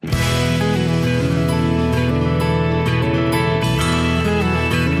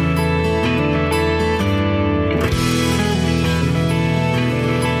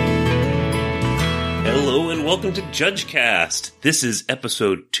welcome to JudgeCast. This is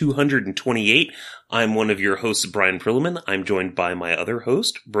episode 228. I'm one of your hosts, Brian Prilliman. I'm joined by my other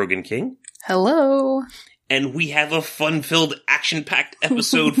host, Brogan King. Hello. And we have a fun-filled, action-packed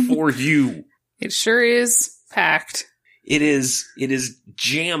episode for you. It sure is packed. It is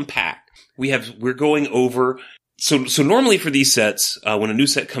jam-packed. We're going over... So normally for these sets, when a new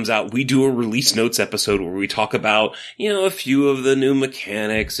set comes out, we do a release notes episode where we talk about, a few of the new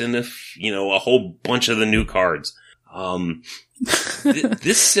mechanics and a whole bunch of the new cards.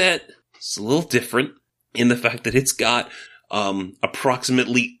 This set is a little different in the fact that it's got,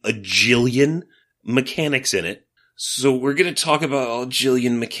 approximately a jillion mechanics in it. So we're going to talk about a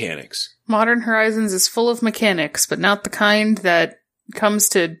jillion mechanics. Modern Horizons is full of mechanics, but not the kind that comes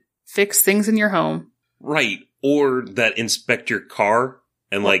to fix things in your home. Right. Or that inspect your car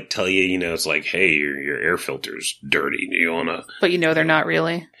and tell you, it's like, hey, your air filter's dirty. Do you wanna? But they're not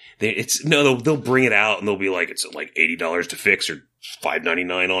really. They'll bring it out and they'll be like, it's like $80 to fix or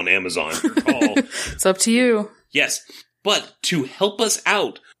 $5.99 on Amazon. Your call. It's up to you. Yes, but to help us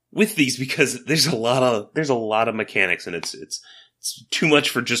out with these, because there's a lot of mechanics and it's too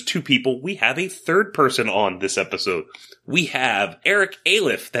much for just two people. We have a third person on this episode. We have Eric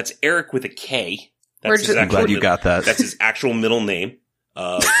Aliff. That's Eric with a K. I'm glad you got that. That's his actual middle name,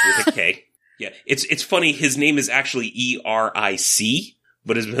 with a K. Yeah. It's funny. His name is actually E-R-I-C,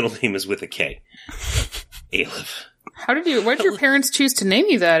 but his middle name is with a K. Aliff. Why did your parents choose to name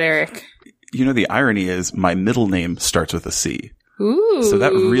you that, Eric? The irony is my middle name starts with a C. Ooh. So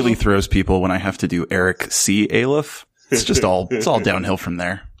that really throws people when I have to do Eric C. Aliff. It's just it's all downhill from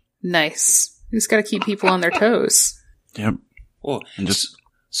there. Nice. You just gotta keep people on their toes. Yep. Well,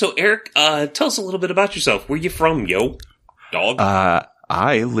 So, Eric, tell us a little bit about yourself. Where you from, yo? Dog?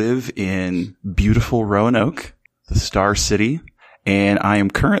 I live in beautiful Roanoke, the Star City, and I am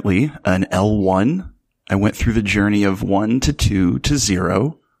currently an L1. I went through the journey of 1 to 2 to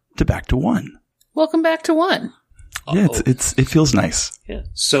 0 to back to 1. Welcome back to 1. Yeah, it feels nice. Yeah.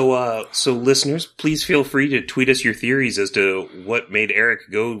 So listeners, please feel free to tweet us your theories as to what made Eric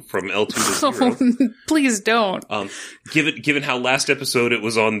go from L2 to 0. Please don't. Given how last episode it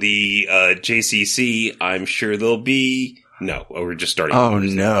was on the JCC, I'm sure there'll be... No, we're just starting. Oh,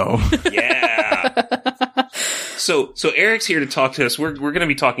 no. Yeah. So Eric's here to talk to us. We're going to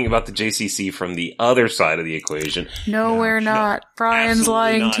be talking about the JCC from the other side of the equation. No, we're not. Brian's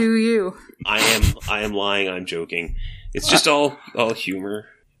lying not. To you. I am lying. I'm joking. It's just all humor.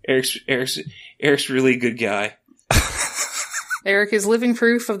 Eric's really a good guy. Eric is living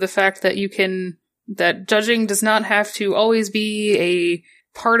proof of the fact that that judging does not have to always be a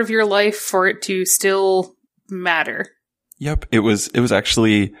part of your life for it to still matter. Yep. It was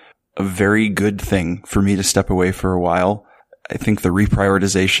actually a very good thing for me to step away for a while. I think the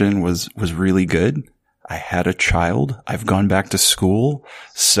reprioritization was really good. I had a child. I've gone back to school.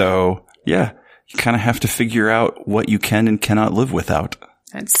 So yeah, you kind of have to figure out what you can and cannot live without.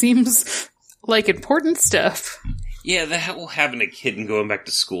 That seems like important stuff. Yeah, the whole having a kid and going back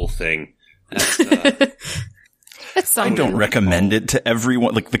to school thing. I don't recommend it to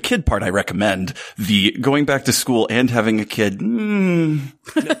everyone. Like the kid part I recommend. The going back to school and having a kid. No.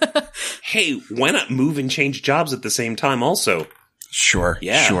 Hey, why not move and change jobs at the same time also? Sure.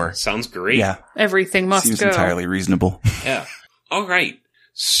 Yeah. Sure. Sounds great. Yeah. Everything must Seems go. entirely reasonable. Yeah. All right.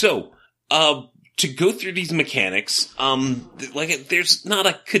 So, to go through these mechanics, there's not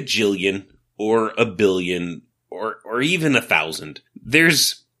a cajillion or a billion or even 1,000.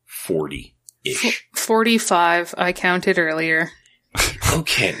 There's 40-ish. 45, I counted earlier.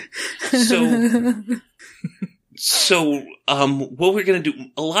 Okay. So, what we're going to do,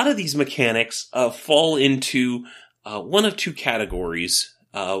 a lot of these mechanics, fall into, one of two categories,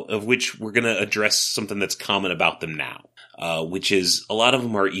 of which we're going to address something that's common about them now. Which is a lot of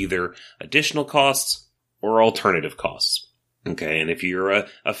them are either additional costs or alternative costs. Okay, and if you're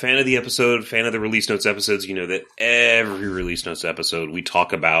a fan of the episode, fan of the Release Notes episodes, you know that every Release Notes episode we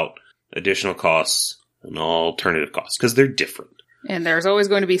talk about additional costs and alternative costs because they're different. And there's always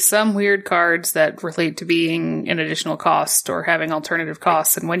going to be some weird cards that relate to being an additional cost or having alternative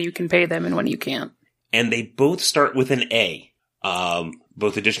costs and when you can pay them and when you can't. And they both start with an A,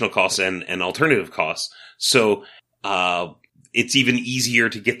 both additional costs and alternative costs. So, it's even easier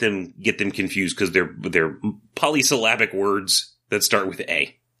to get them confused because they're polysyllabic words that start with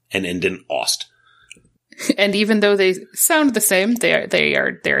A and end in ost. And even though they sound the same, they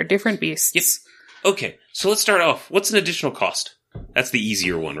are different beasts. Yep. Okay, so let's start off. What's an additional cost? That's the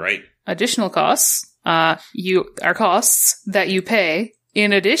easier one, right? Additional costs are costs that you pay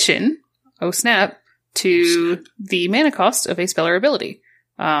in addition, oh snap, to the mana cost of a spell or ability.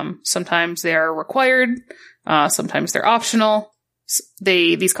 Sometimes they are required Sometimes they're optional.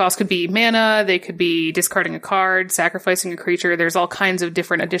 These costs could be mana, they could be discarding a card, sacrificing a creature. There's all kinds of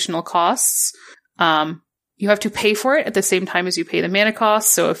different additional costs. You have to pay for it at the same time as you pay the mana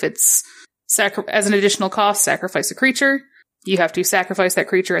cost. So if it's as an additional cost, sacrifice a creature, you have to sacrifice that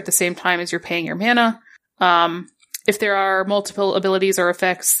creature at the same time as you're paying your mana. If there are multiple abilities or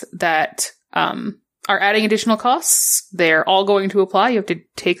effects that are adding additional costs, they're all going to apply. You have to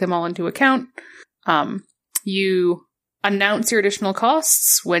take them all into account. You announce your additional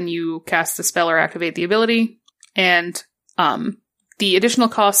costs when you cast the spell or activate the ability, and the additional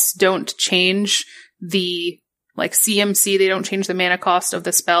costs don't change the CMC. They don't change the mana cost of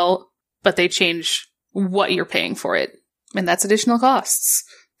the spell, but they change what you're paying for it, and that's additional costs.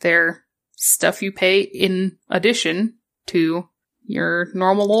 They're stuff you pay in addition to your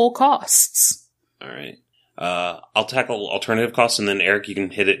normal old costs. All right. I'll tackle alternative costs, and then Eric, you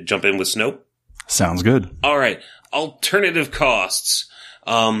can jump in with Snow. Sounds good. All right. Alternative costs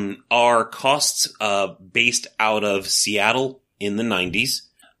are costs based out of Seattle in the 90s.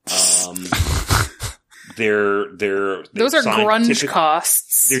 Those are grunge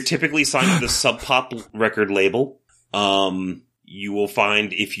costs. They're typically signed to the Sub Pop record label. You will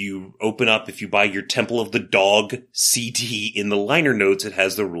find if you buy your Temple of the Dog CD in the liner notes, it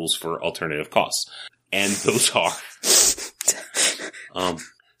has the rules for alternative costs. And those are,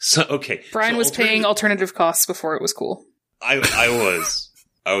 Brian was paying alternative costs before it was cool. I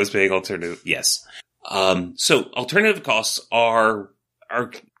was paying alternative, yes. So alternative costs are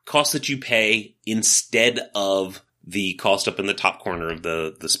costs that you pay instead of the cost up in the top corner of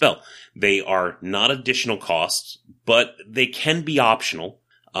the spell. They are not additional costs, but they can be optional,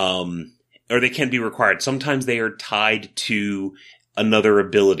 or they can be required. Sometimes they are tied to another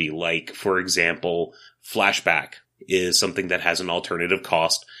ability, like, for example, Flashback is something that has an alternative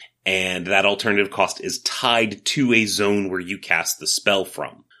cost, and that alternative cost is tied to a zone where you cast the spell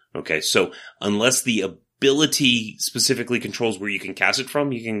from. Okay, so unless the ability specifically controls where you can cast it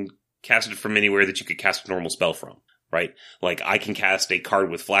from, you can cast it from anywhere that you could cast a normal spell from, right? Like, I can cast a card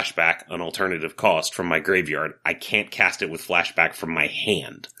with Flashback, an alternative cost, from my graveyard. I can't cast it with Flashback from my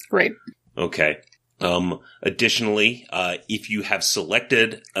hand. Right. Okay. Additionally, if you have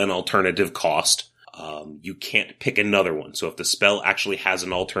selected an alternative cost, you can't pick another one. So if the spell actually has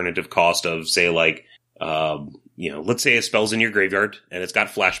an alternative cost of, say, like, let's say a spell's in your graveyard and it's got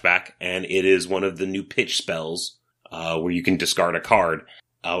Flashback and it is one of the new pitch spells, where you can discard a card,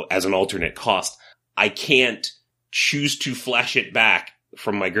 as an alternate cost, I can't choose to flash it back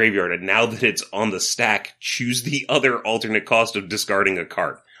from my graveyard. And now that it's on the stack, choose the other alternate cost of discarding a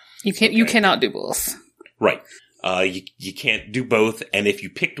card. You can't, You cannot do both. Right. You can't do both. And if you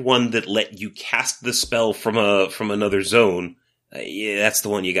picked one that let you cast the spell from another zone, that's the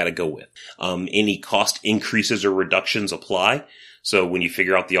one you gotta go with. Any cost increases or reductions apply. So when you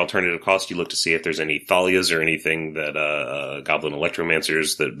figure out the alternative cost, you look to see if there's any Thalias or anything that, Goblin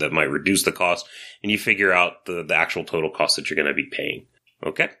Electromancers that might reduce the cost. And you figure out the actual total cost that you're gonna be paying.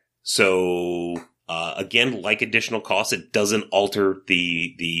 Okay? So, again, like additional costs, it doesn't alter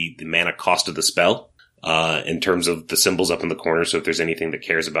the mana cost of the spell, in terms of the symbols up in the corner. So if there's anything that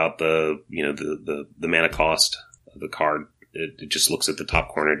cares about the mana cost of the card, it just looks at the top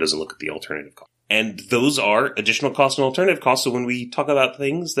corner. It doesn't look at the alternative cost. And those are additional costs and alternative costs. So when we talk about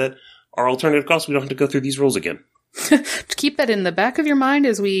things that are alternative costs, we don't have to go through these rules again. Keep that in the back of your mind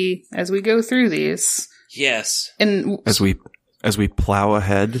as we go through these. Yes. And as we plow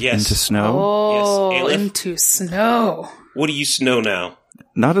ahead into snow. Oh, yes. Into snow. What do you snow now?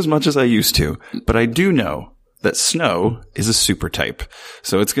 Not as much as I used to, but I do know that snow is a super type.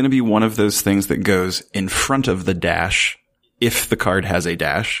 So it's going to be one of those things that goes in front of the dash if the card has a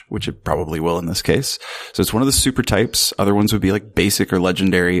dash, which it probably will in this case. So it's one of the super types. Other ones would be like basic or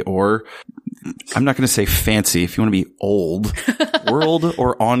legendary, or I'm not going to say fancy if you want to be old, world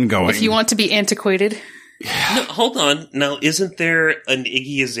or ongoing. If you want to be antiquated. Yeah. No, hold on. Now, isn't there an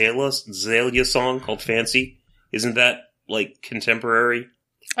Iggy Azalea song called Fancy? Isn't that, like, contemporary?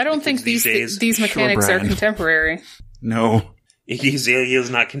 I don't think these mechanics are contemporary. No. Iggy Azalea is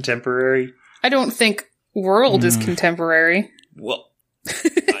not contemporary? I don't think World is contemporary. Well,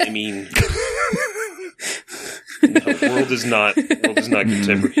 I mean, no, World is not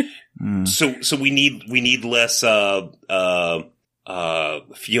contemporary. So we need less Fiona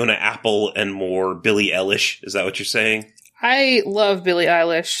Apple and more Billie Eilish. Is that what you're saying? I love Billie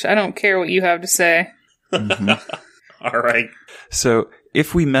Eilish. I don't care what you have to say. All right. So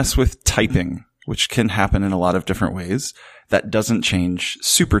if we mess with typing, which can happen in a lot of different ways, that doesn't change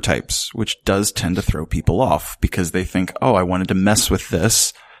super types, which does tend to throw people off because they think, oh, I wanted to mess with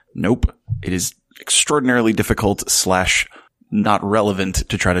this. Nope. It is extraordinarily difficult / not relevant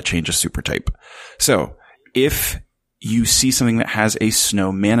to try to change a super type. So if you see something that has a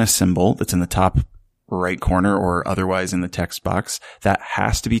snow mana symbol that's in the top right corner or otherwise in the text box, that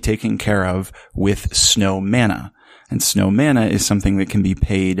has to be taken care of with snow mana. And snow mana is something that can be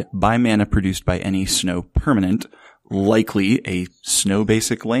paid by mana produced by any snow permanent, likely a snow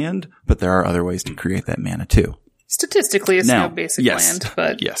basic land, but there are other ways to create that mana too. Statistically, a snow basic land,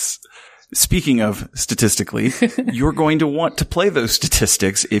 but yes. Speaking of statistically, you're going to want to play those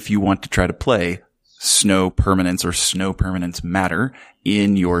statistics if you want to try to play snow permanence or snow permanence matter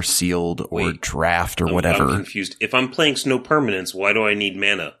in your sealed or draft or whatever. I'm confused. If I'm playing snow permanence, why do I need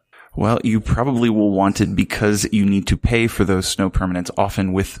mana? Well, you probably will want it because you need to pay for those snow permanents,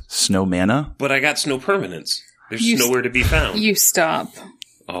 often with snow mana. But I got snow permanents. There's nowhere to be found. You stop.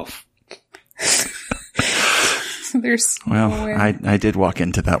 Oh. There's well, nowhere. I did walk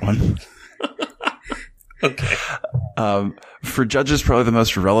into that one. Okay. For judges, probably the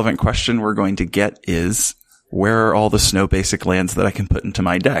most relevant question we're going to get is, where are all the snow basic lands that I can put into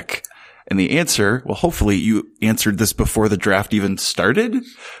my deck? And the answer, well, hopefully you answered this before the draft even started,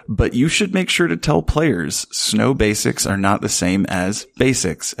 but you should make sure to tell players snow basics are not the same as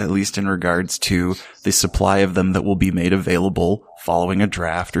basics, at least in regards to the supply of them that will be made available following a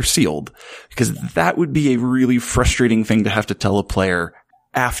draft or sealed. Because that would be a really frustrating thing to have to tell a player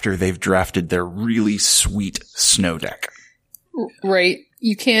after they've drafted their really sweet snow deck. Right.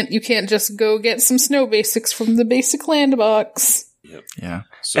 You can't just go get some snow basics from the basic land box. Yep. Yeah.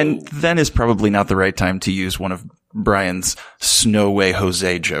 So, and then is probably not the right time to use one of Brian's Snow Way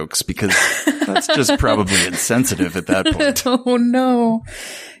Jose jokes, because that's just probably insensitive at that point. Oh no.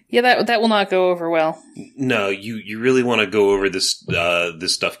 Yeah, that will not go over well. no, you really want to go over this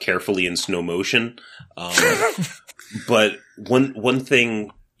stuff carefully in slow motion. But one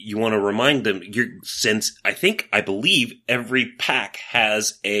thing you want to remind them, since I believe every pack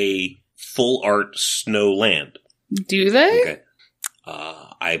has a full art snow land. Do they? Okay.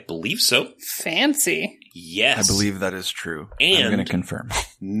 I believe so. Fancy. Yes. I believe that is true. And I'm going to confirm.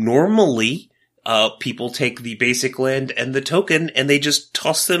 Normally, people take the basic land and the token and they just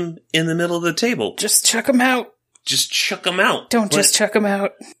toss them in the middle of the table. Just chuck them out. Just chuck them out. Don't just chuck them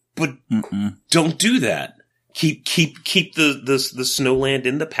out. But don't do that. Keep the snow land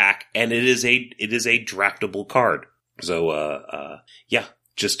in the pack, and it is a draftable card. So yeah,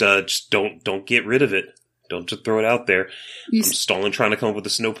 just don't get rid of it. Don't just throw it out there. I'm stalling trying to come up with a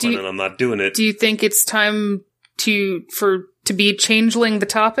snow pun, and I'm not doing it. Do you think it's time to be changeling the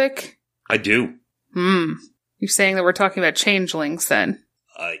topic? I do. You're saying that we're talking about changelings then?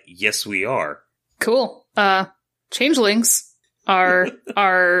 Yes, we are. Cool. Changelings are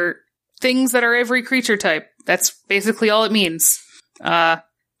things that are every creature type. That's basically all it means.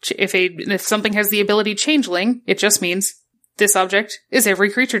 If something has the ability changeling, it just means this object is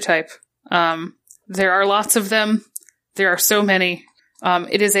every creature type. There are lots of them. There are so many.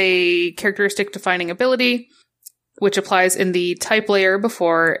 It is a characteristic defining ability, which applies in the type layer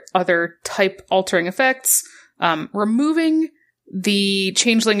before other type altering effects. Removing the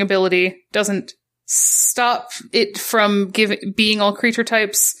changeling ability doesn't stop it from being all creature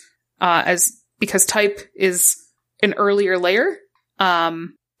types, because type is an earlier layer.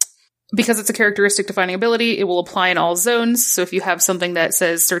 Because it's a characteristic defining ability, it will apply in all zones. So if you have something that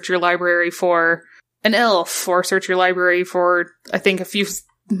says search your library for an elf, or search your library for, I think a few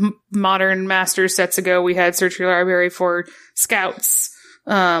modern master sets ago, we had search your library for scouts.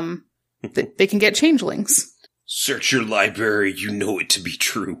 They can get changelings. Search your library, you know it to be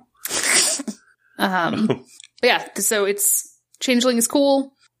true. Yeah, so changeling is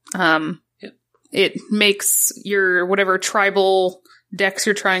cool. It makes your whatever tribal decks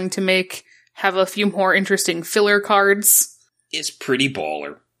you're trying to make have a few more interesting filler cards. It's pretty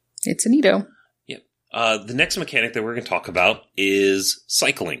baller. It's a neato. Yep. The next mechanic that we're going to talk about is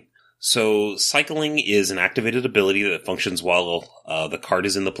cycling. So cycling is an activated ability that functions while the card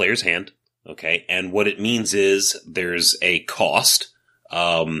is in the player's hand. Okay, and what it means is there's a cost,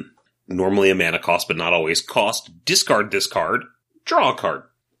 normally a mana cost, but not always cost. Discard this card, draw a card.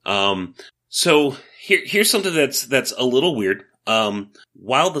 So here's something that's a little weird.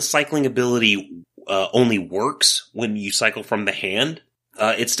 While the cycling ability only works when you cycle from the hand,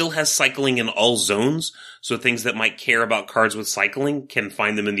 it still has cycling in all zones. So things that might care about cards with cycling can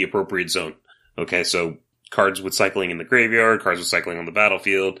find them in the appropriate zone. Okay, so cards with cycling in the graveyard, cards with cycling on the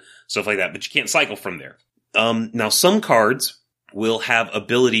battlefield, stuff like that. But you can't cycle from there. Now some cards will have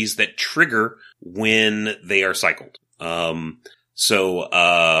abilities that trigger when they are cycled.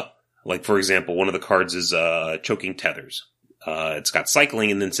 Like, for example, one of the cards is Choking Tethers. it's got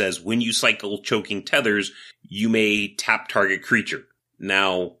cycling and then says, when you cycle choking tethers, you may tap target creature.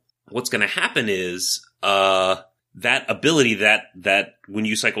 Now, what's going to happen is, that ability that when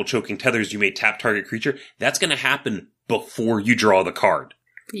you cycle choking tethers, you may tap target creature, that's going to happen before you draw the card.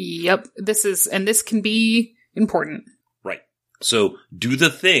 Yep. This can be important. Right. So do the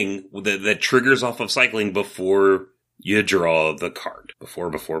thing that triggers off of cycling before you draw the card.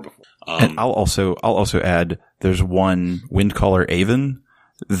 Before. And I'll also add, there's one Windcaller Aven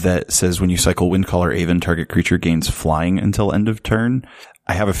that says when you cycle Windcaller Aven, target creature gains flying until end of turn.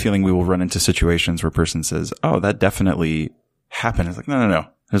 I have a feeling we will run into situations where a person says, oh, that definitely happened. It's like, no.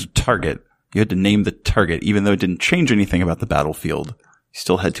 There's a target. You had to name the target, even though it didn't change anything about the battlefield. You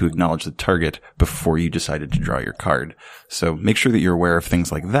still had to acknowledge the target before you decided to draw your card. So make sure that you're aware of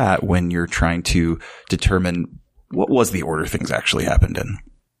things like that when you're trying to determine what was the order things actually happened in.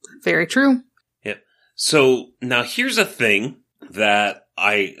 Very true. Yep. So now here's a thing that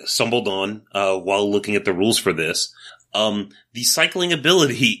I stumbled on while looking at the rules for this. The cycling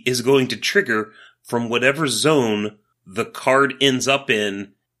ability is going to trigger from whatever zone the card ends up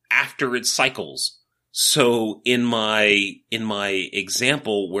in after it cycles. So in my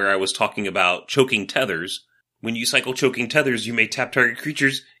example where I was talking about choking tethers, when you cycle choking tethers, you may tap target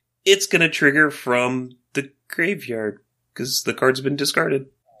creatures. It's going to trigger from the graveyard because the card's been discarded.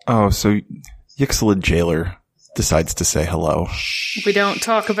 Oh, so Yixla Jailer decides to say hello. We don't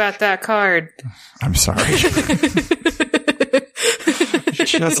talk about that card. I'm sorry.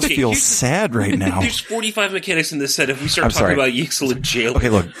 Just feel sad right now. There's 45 mechanics in this set. If we start talking about Yixla Jailer. Okay,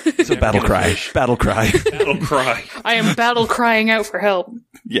 look. So battle cry. Battle cry. Battle cry. I am battle crying out for help.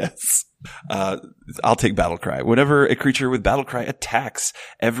 Yes. I'll take battle cry. Whenever a creature with battle cry attacks,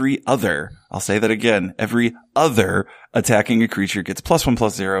 every other attacking a creature gets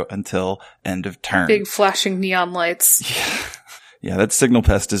 +1/+0 until end of turn. Big flashing neon lights. Yeah, that signal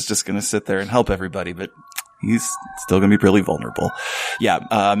pest is just going to sit there and help everybody, but he's still going to be really vulnerable.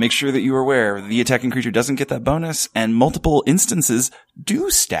 Yeah, make sure that you are aware the attacking creature doesn't get that bonus, and multiple instances do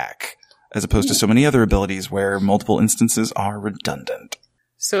stack, as opposed to so many other abilities where multiple instances are redundant.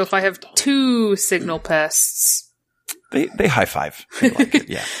 So if I have 2 signal pests, they high five. They like it,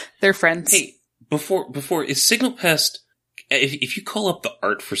 yeah. They're friends. Hey, before is Signal Pest? If you call up the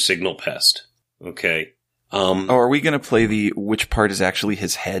art for Signal Pest, okay. Are we going to play which part is actually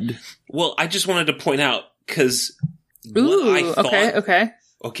his head? Well, I just wanted to point out because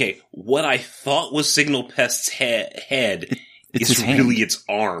okay. What I thought was Signal Pest's head it's is his really hand. its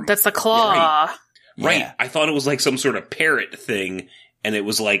arm. That's the claw. Right. Yeah. I thought it was like some sort of parrot thing, and it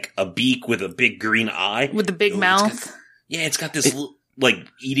was like a beak with a big green eye. With the big mouth. It's got this, like,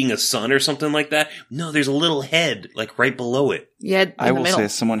 eating a sun or something like that. No, there's a little head, like, right below it. Yeah, in I the will middle. say,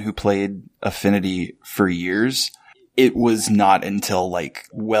 as someone who played Affinity for years, it was not until, like,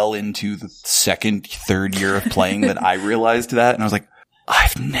 well into the second, third year of playing that I realized that, and I was like,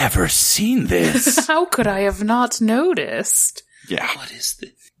 I've never seen this. How could I have not noticed? Yeah. What is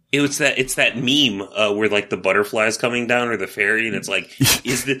this? It's that meme where like the butterfly's coming down or the fairy, and it's like,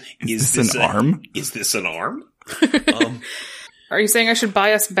 is this an arm? Is this an arm? Are you saying I should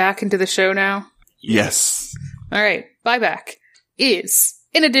buy us back into the show now? Yes. All right, buyback is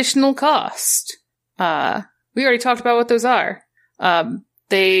an additional cost. We already talked about what those are.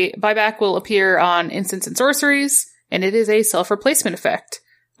 Buyback will appear on instants and sorceries, and it is a self-replacement effect.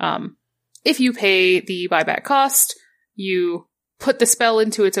 If you pay the buyback cost, you put the spell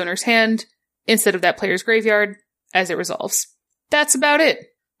into its owner's hand instead of that player's graveyard as it resolves. That's about it.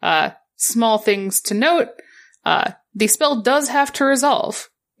 Small things to note. The spell does have to resolve.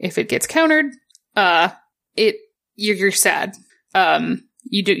 If it gets countered, you're sad.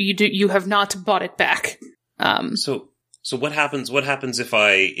 You have not bought it back. So what happens if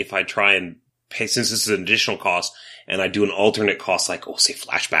I try and pay, since this is an additional cost, and I do an alternate cost, like, say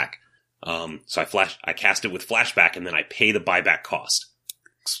flashback. So I cast it with flashback, and then I pay the buyback cost.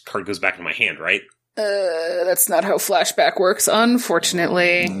 Card goes back in my hand, right? That's not how flashback works,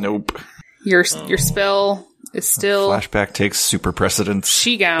 unfortunately. Nope. Your spell is still Flashback takes super precedence.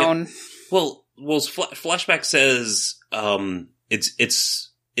 She-gown. Well, flashback says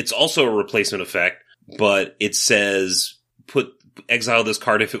it's also a replacement effect, but it says exile this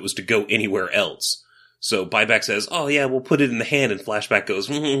card if it was to go anywhere else. So buyback says, oh yeah, we'll put it in the hand, and flashback goes,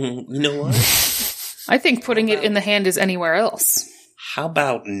 you know what? I think putting it in the hand is anywhere else. How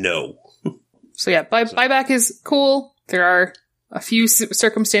about no? So yeah, buyback is cool. There are a few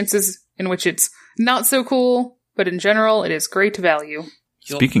circumstances in which it's not so cool, but in general, it is great value.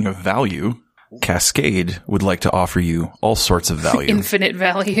 Speaking of value, Cascade would like to offer you all sorts of value. Infinite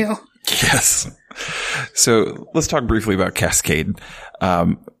value. Yes. So let's talk briefly about Cascade.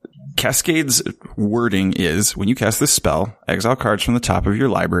 Cascade's wording is, when you cast this spell, exile cards from the top of your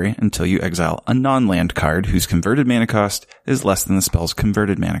library until you exile a non-land card whose converted mana cost is less than the spell's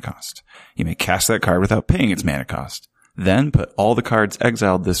converted mana cost. You may cast that card without paying its mana cost. Then put all the cards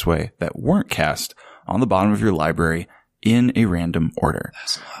exiled this way that weren't cast on the bottom of your library in a random order.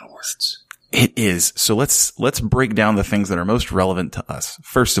 That's a lot of words. It is. So let's break down the things that are most relevant to us.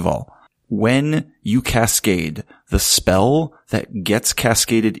 First of all, when you cascade, the spell that gets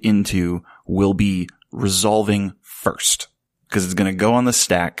cascaded into will be resolving first, because it's going to go on the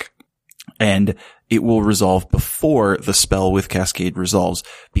stack and it will resolve before the spell with Cascade resolves,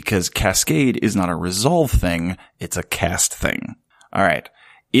 because Cascade is not a resolve thing, it's a cast thing. All right.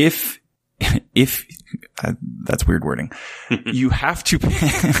 If that's weird wording. You have to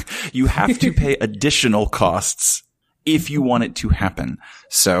pay additional costs if you want it to happen.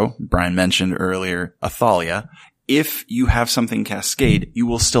 So, Brian mentioned earlier Athalia. If you have something cascade, you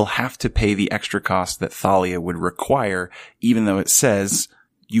will still have to pay the extra cost that Thalia would require, even though it says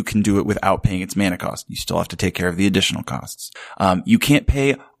you can do it without paying its mana cost. You still have to take care of the additional costs. You can't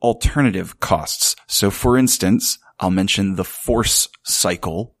pay alternative costs. So, for instance, I'll mention the Force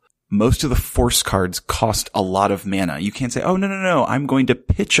cycle. Most of the Force cards cost a lot of mana. You can't say, oh, no, I'm going to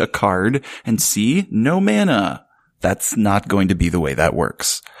pitch a card and see no mana. That's not going to be the way that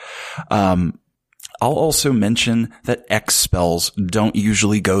works. I'll also mention that X spells don't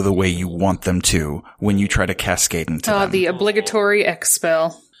usually go the way you want them to when you try to cascade into them. The obligatory X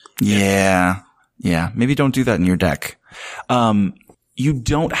spell. Yeah. Maybe don't do that in your deck. You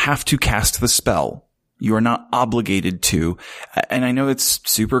don't have to cast the spell. You are not obligated to. And I know it's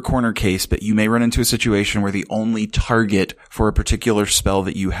super corner case, but you may run into a situation where the only target for a particular spell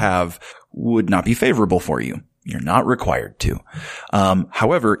that you have would not be favorable for you. You're not required to.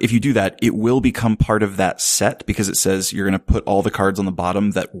 However, if you do that, it will become part of that set, because it says you're going to put all the cards on the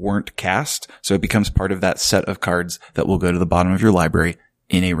bottom that weren't cast. So it becomes part of that set of cards that will go to the bottom of your library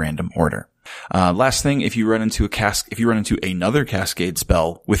in a random order. Last thing, if you run into another Cascade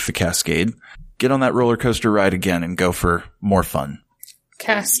spell with the Cascade, get on that roller coaster ride again and go for more fun.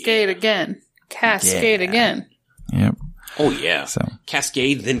 Cascade again. Cascade again. Yep. Oh yeah. So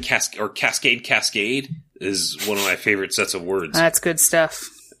Cascade, then Cascade is one of my favorite sets of words. That's good stuff.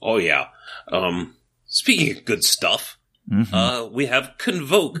 Oh yeah. Speaking of good stuff, we have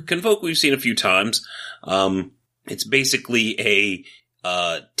Convoke. Convoke we've seen a few times. It's basically a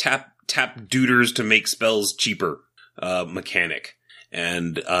tap duders to make spells cheaper mechanic.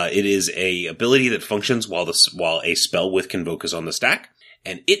 And it is a ability that functions while a spell with Convoke is on the stack,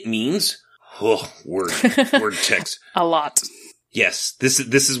 and it means word text a lot. Yes, this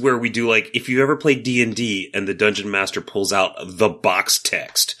is where we do, like, if you ever played D&D and the dungeon master pulls out the box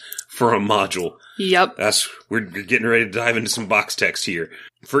text for a module. Yep. We're getting ready to dive into some box text here.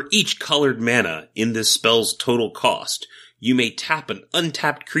 For each colored mana in this spell's total cost, you may tap an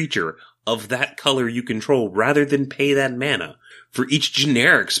untapped creature of that color you control rather than pay that mana. For each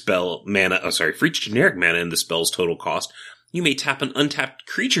generic mana in the spell's total cost, you may tap an untapped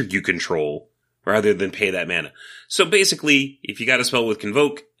creature you control rather than pay that mana. So basically, if you got a spell with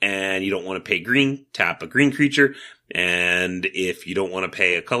Convoke and you don't want to pay green, tap a green creature. And if you don't want to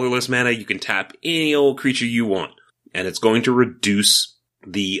pay a colorless mana, you can tap any old creature you want. And it's going to reduce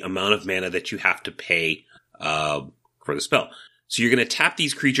the amount of mana that you have to pay for the spell. So you're going to tap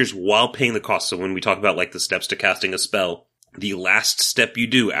these creatures while paying the cost. So when we talk about, like, the steps to casting a spell, the last step you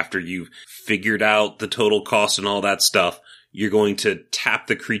do after you've figured out the total cost and all that stuff, you're going to tap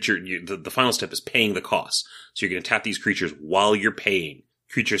the creature. The final step is paying the cost. So you're going to tap these creatures while you're paying.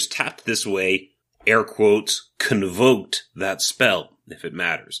 Creatures tapped this way, air quotes, convoked that spell, if it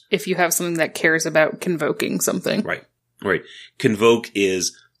matters. If you have something that cares about convoking something. Right. Convoke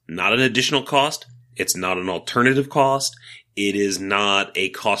is not an additional cost. It's not an alternative cost. It is not a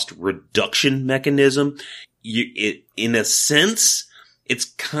cost reduction mechanism. In a sense, it's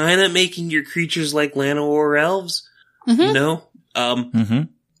kind of making your creatures like Llanowar elves, you know?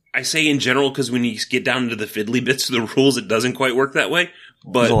 I say in general because when you get down into the fiddly bits of the rules, it doesn't quite work that way.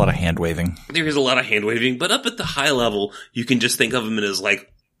 But there's a lot of hand-waving. There is a lot of hand-waving, but up at the high level, you can just think of them as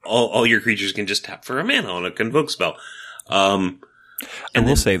like all your creatures can just tap for a mana on a Convoke spell. I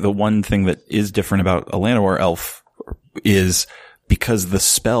will say the one thing that is different about a Llanowar elf is because the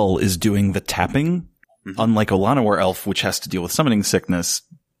spell is doing the tapping. Unlike a Llanowar elf, which has to deal with summoning sickness,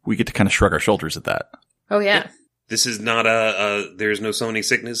 we get to kind of shrug our shoulders at that. Oh, yeah. This is not there's no summoning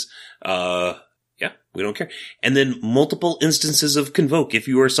sickness. Yeah, we don't care. And then multiple instances of convoke. If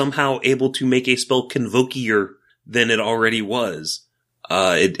you are somehow able to make a spell convokier than it already was,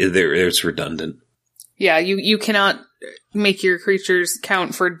 it's redundant. Yeah, you cannot make your creatures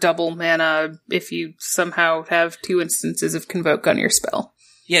count for double mana if you somehow have 2 instances of convoke on your spell.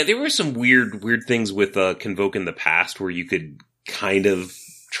 Yeah, there were some weird things with convoke in the past where you could kind of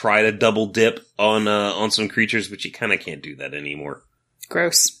try to double dip on some creatures, but you kind of can't do that anymore.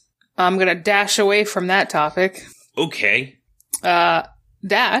 Gross. I'm gonna dash away from that topic. Okay.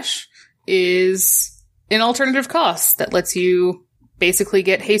 Dash is an alternative cost that lets you basically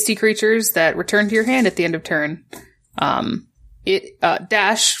get hasty creatures that return to your hand at the end of turn.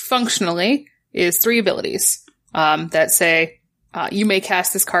 Dash functionally is 3 abilities that say you may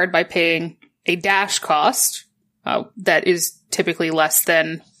cast this card by paying a dash cost that is typically less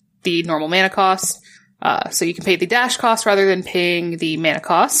than the normal mana cost. So you can pay the dash cost rather than paying the mana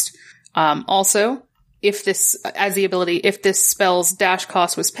cost. Also, if this spell's dash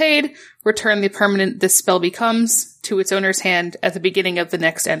cost was paid, return the permanent this spell becomes to its owner's hand at the beginning of the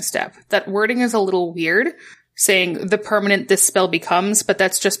next end step. That wording is a little weird, saying the permanent this spell becomes, but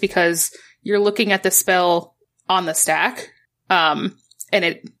that's just because you're looking at the spell on the stack, and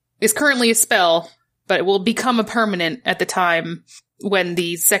it is currently a spell, but it will become a permanent at the time when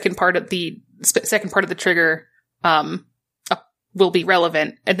the second part of the trigger will be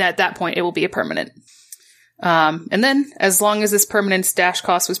relevant, and at that point it will be a permanent. And then, as long as this permanent's dash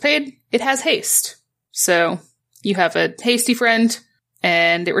cost was paid, it has haste. So you have a hasty friend,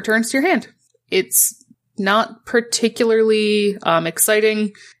 and it returns to your hand. It's not particularly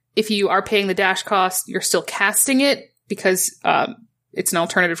exciting. If you are paying the dash cost, you're still casting it because it's an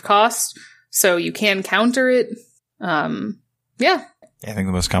alternative cost, so you can counter it. Yeah. I think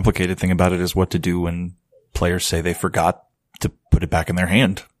the most complicated thing about it is what to do when players say they forgot to put it back in their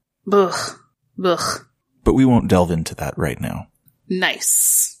hand. Ugh. Ugh. But we won't delve into that right now.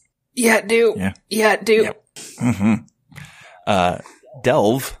 Nice. Yeah, do. Yeah, do. Yep. Mm-hmm.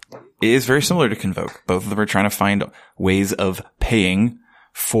 Delve is very similar to Convoke. Both of them are trying to find ways of paying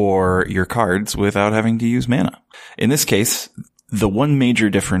for your cards without having to use mana. In this case, the one major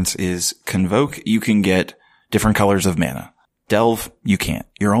difference is Convoke, you can get different colors of mana. Delve, you can't.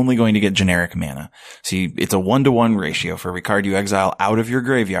 You're only going to get generic mana. See, it's a 1-to-1 ratio. For every card you exile out of your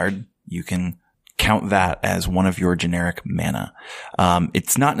graveyard, you can count that as one of your generic mana.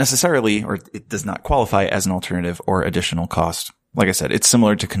 It's not necessarily, or it does not qualify as an alternative or additional cost. Like I said, it's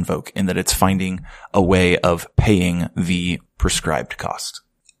similar to Convoke in that it's finding a way of paying the prescribed cost.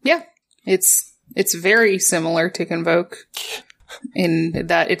 Yeah, it's very similar to Convoke in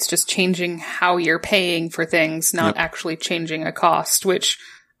that it's just changing how you're paying for things, not actually changing a cost, which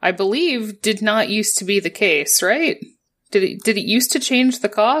I believe did not used to be the case, right? Did it used to change the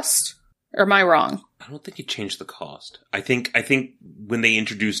cost? Or am I wrong? I don't think it changed the cost. I think when they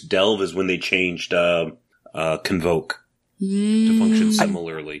introduced Delve is when they changed Convoke to function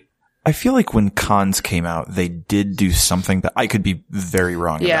similarly. I feel like when cons came out, they did do something that I could be very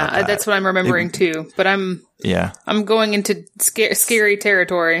wrong about. Yeah, that's what I'm remembering too. But I'm going into scary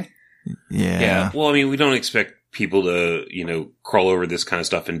territory. Yeah. Well, I mean, we don't expect people to, crawl over this kind of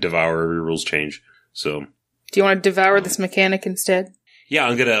stuff and devour every rules change. So, do you want to devour this mechanic instead? Yeah,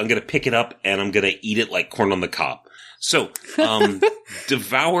 I'm gonna pick it up and I'm gonna eat it like corn on the cob. So,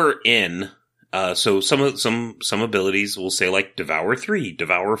 Devour N. So some abilities will say like Devour 3,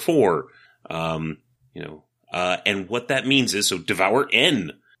 Devour 4, and what that means is, so Devour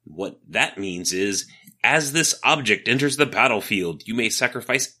N, what that means is, as this object enters the battlefield, you may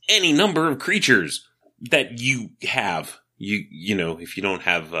sacrifice any number of creatures that you have. If you don't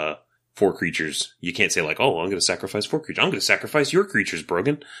have, 4 creatures, you can't say like, oh, I'm going to sacrifice 4 creatures. I'm going to sacrifice your creatures,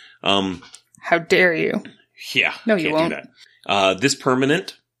 Brogan. How dare you? Yeah. No, you won't. Do that. This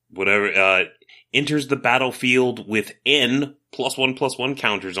permanent, whatever, enters the battlefield with N +1/+1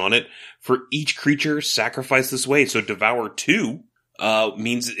 counters on it for each creature sacrificed this way. So Devour 2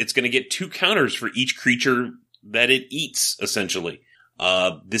 means it's going to get 2 counters for each creature that it eats, essentially.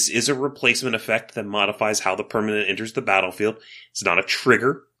 This is a replacement effect that modifies how the permanent enters the battlefield. It's not a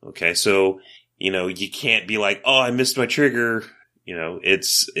trigger. Okay, so, you can't be like, oh, I missed my trigger.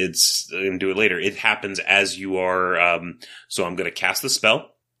 It's I'm going to do it later. It happens as you are, so I'm going to cast the spell.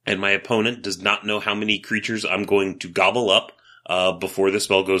 And my opponent does not know how many creatures I'm going to gobble up before the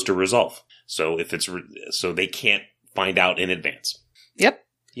spell goes to resolve. So so they can't find out in advance. Yep.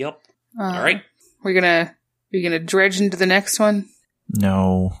 All right. We're gonna dredge into the next one.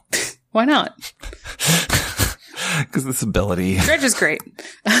 No. Why not? Because this ability. Dredge is great.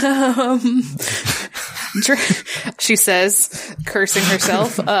 She says, cursing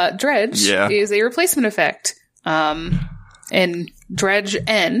herself, Dredge is a replacement effect. And Dredge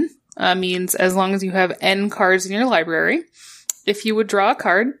N means as long as you have N cards in your library, if you would draw a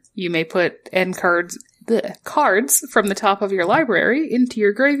card, you may put N cards from the top of your library into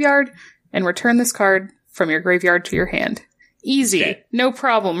your graveyard and return this card from your graveyard to your hand. Easy. Okay. No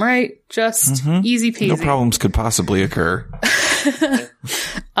problem, right? Just easy peasy. No problems could possibly occur.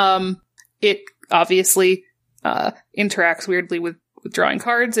 It obviously interacts weirdly with drawing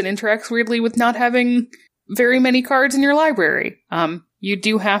cards and interacts weirdly with not having very many cards in your library. You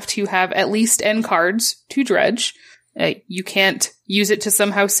do have to have at least N cards to dredge. You can't use it to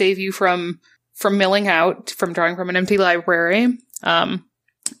somehow save you from milling out, from drawing from an empty library.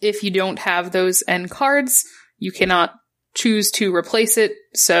 If you don't have those N cards, you cannot choose to replace it,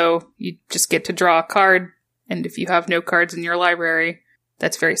 so you just get to draw a card, and if you have no cards in your library,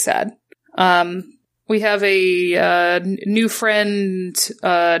 that's very sad. We have a new friend,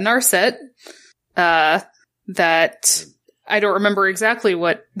 Narset, that I don't remember exactly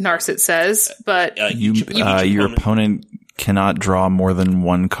what Narset says, but your opponent cannot draw more than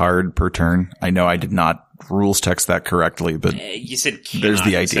one card per turn. I know I did not rules text that correctly, but you said cannot, there's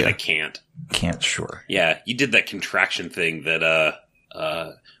the idea. You said I can't. Can't, sure. Yeah, you did that contraction thing that,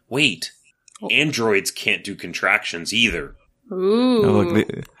 wait. Androids can't do contractions either. Ooh. Oh, look,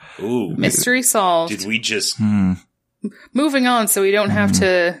 Ooh. Mystery solved. Did we just... Moving on, so we don't have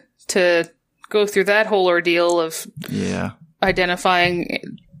to go through that whole ordeal of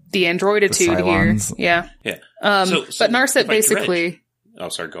identifying the androiditude here. Yeah. Yeah. But Narset basically... Oh,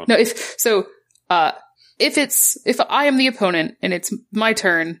 sorry, go on. No, if I am the opponent and it's my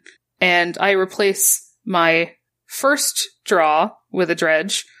turn and I replace my first draw with a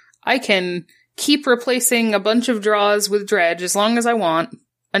dredge, I can keep replacing a bunch of draws with dredge as long as I want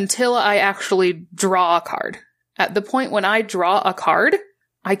until I actually draw a card. At the point when I draw a card,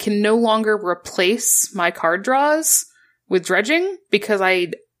 I can no longer replace my card draws with dredging because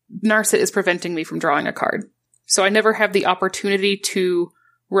Narset is preventing me from drawing a card. So I never have the opportunity to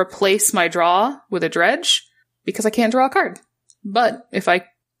replace my draw with a dredge because I can't draw a card. But if I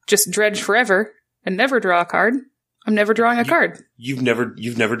just dredge forever and never draw a card, I'm never drawing a card. You've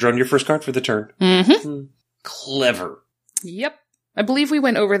never drawn your first card for the turn. Clever. Yep. I believe we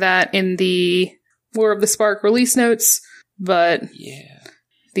went over that in the War of the Spark release notes, but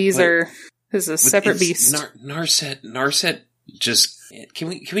this is a separate beast. Narset just can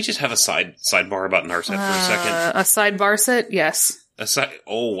we just have a sidebar about Narset for a second? A sidebar set? Yes.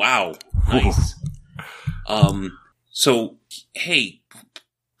 Oh wow. Nice. So hey,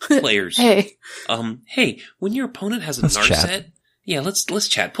 players. Hey, when your opponent has a Narset, let's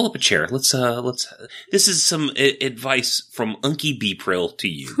chat. Pull up a chair. Let's. This is some advice from Unky Beepril to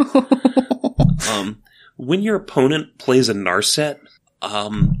you. When your opponent plays a Narset,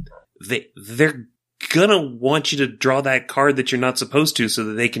 they're gonna want you to draw that card that you're not supposed to, so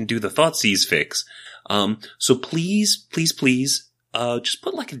that they can do the Thoughtseize fix. So please, just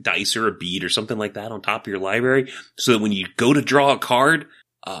put like a dice or a bead or something like that on top of your library, so that when you go to draw a card,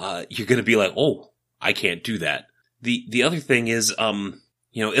 you're gonna be like, oh, I can't do that. The other thing is,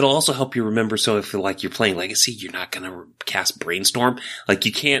 it'll also help you remember, so if like you're playing Legacy, you're not gonna cast Brainstorm. Like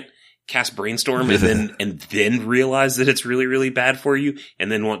you can't cast Brainstorm and then realize that it's really, really bad for you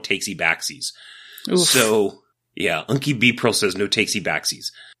and then want takesy backsies. So yeah, Unky Beepril says no takesy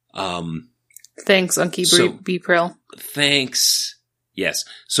backsies. Thanks, Unky Beepril. Thanks. Yes.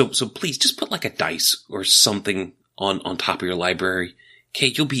 So please just put like a dice or something on top of your library. Okay,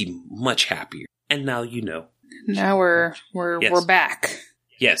 you'll be much happier. And now you know. Now we're back.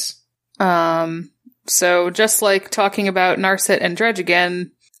 Yes. So just like talking about Narset and Dredge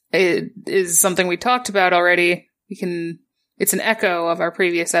again, it is something we talked about already. It's an echo of our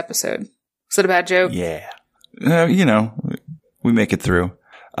previous episode. Is that a bad joke? Yeah. We make it through.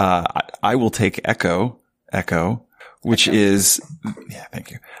 I will take Echo, which is,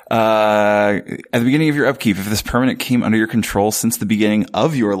 thank you. At the beginning of your upkeep, if this permanent came under your control since the beginning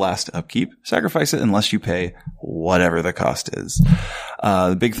of your last upkeep, sacrifice it unless you pay whatever the cost is.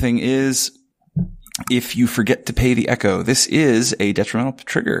 The big thing is, if you forget to pay the Echo, this is a detrimental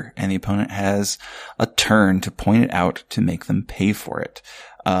trigger, and the opponent has a turn to point it out to make them pay for it.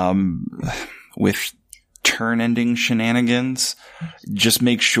 With turn-ending shenanigans, just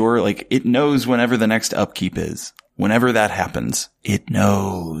make sure, it knows whenever the next upkeep is. Whenever that happens, it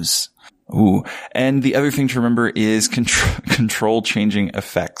knows. Ooh. And the other thing to remember is control changing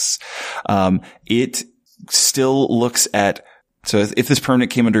effects. It still looks at, so if this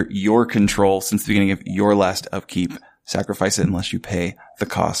permanent came under your control since the beginning of your last upkeep, sacrifice it unless you pay the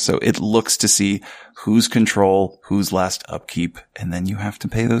cost. So it looks to see who's control, who's last upkeep, and then you have to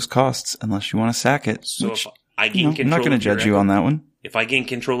pay those costs unless you want to sack it. So which, if I gain control, I'm not going to judge you on that one. If I gain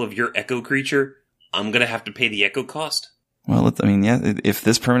control of your echo creature, I'm going to have to pay the echo cost? Well, if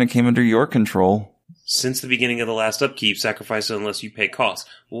this permanent came under your control. Since the beginning of the last upkeep, sacrifice it unless you pay costs.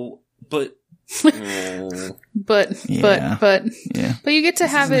 Well, but... Yeah. But you get to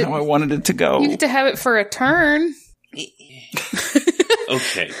have it. How I wanted it to go. You get to have it for a turn.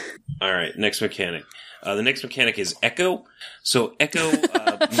 Okay. All right. Next mechanic. The next mechanic is Echo. So Echo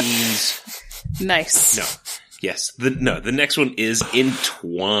means nice. No. Yes. The next one is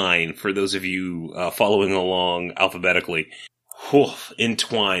Entwine. For those of you following along alphabetically.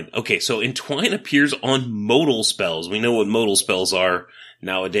 Entwine. Okay, so Entwine appears on modal spells. We know what modal spells are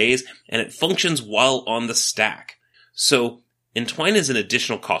nowadays, and it functions while on the stack. So Entwine is an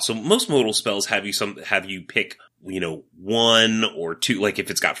additional cost. So most modal spells have you pick, one or two. Like if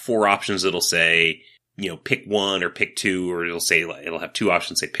it's got 4 options, it'll say, pick 1 or pick 2, or it'll have 2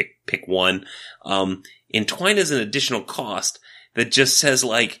 options, say pick 1. Entwine is an additional cost that just says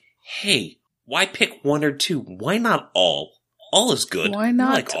like, hey, why pick 1 or 2? Why not all? All is good. Why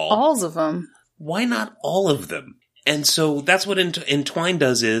not like all of them? Why not all of them? And so that's what Entwine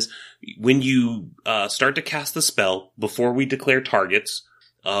does is when you start to cast the spell, before we declare targets,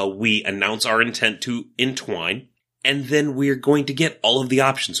 we announce our intent to entwine, and then we're going to get all of the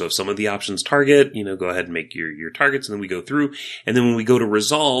options. So if some of the options target, go ahead and make your targets, and then we go through. And then when we go to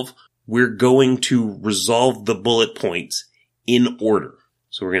resolve, we're going to resolve the bullet points in order.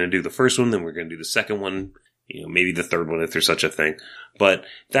 So we're going to do the first one, then we're going to do the second one, maybe the third one if there's such a thing. But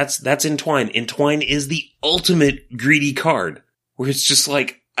that's Entwine. Entwine is the ultimate greedy card, where it's just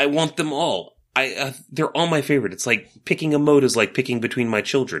like, I want them all. They're all my favorite. It's like picking a mode is like picking between my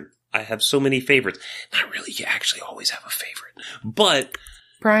children. I have so many favorites. Not really. You actually always have a favorite. But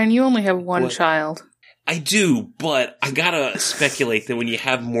Brian, you only have one child. I do, but I gotta speculate that when you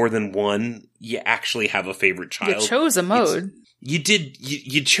have more than one, you actually have a favorite child. You chose a mode. You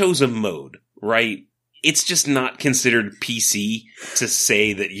chose a mode, right? It's just not considered PC to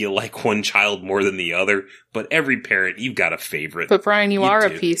say that you like one child more than the other, but every parent, you've got a favorite. But Brian, you are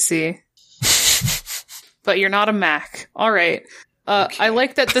a PC. But you're not a Mac. All right. Okay. I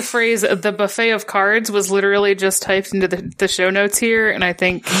like that the phrase, the buffet of cards, was literally just typed into the show notes here, and I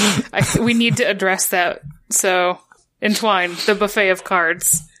think we need to address that. So, Entwine, the buffet of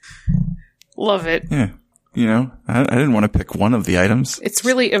cards. Love it. Yeah. I didn't want to pick one of the items. It's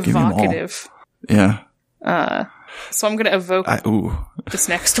really evocative. Yeah. So I'm going to evoke this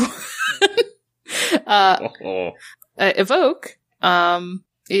next one. Evoke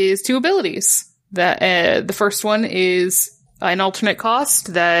is 2 abilities. That the first one is an alternate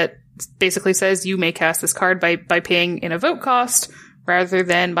cost that basically says you may cast this card by paying an evoke cost rather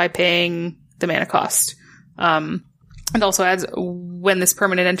than by paying the mana cost. It also adds, when this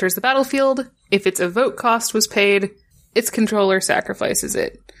permanent enters the battlefield, if its evoke cost was paid, its controller sacrifices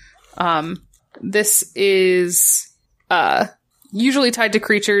it. This is usually tied to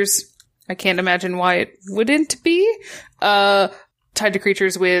creatures. I can't imagine why it wouldn't be. Tied to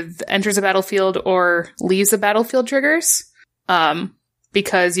creatures with enters a battlefield or leaves a battlefield triggers.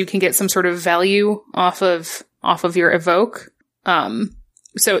 Because you can get some sort of value off of your evoke.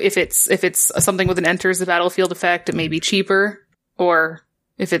 So if it's something with an enters the battlefield effect, it may be cheaper. Or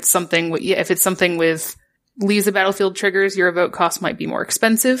if it's something with leaves the battlefield triggers, your evoke cost might be more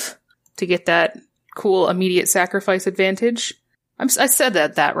expensive to get that cool immediate sacrifice advantage. I said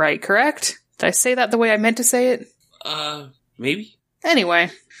that right, correct? Did I say that the way I meant to say it? Maybe. Anyway.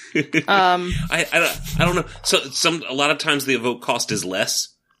 I don't know. So a lot of times the evoke cost is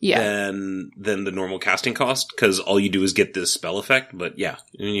less than the normal casting cost, because all you do is get this spell effect. But yeah,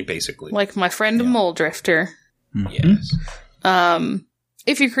 basically, like my friend Mole Drifter. Yes.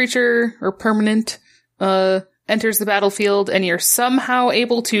 If your creature or permanent enters the battlefield and you're somehow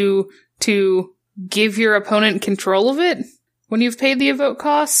able to give your opponent control of it when you've paid the evoke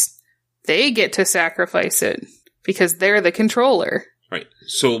cost, they get to sacrifice it because they're the controller. Right.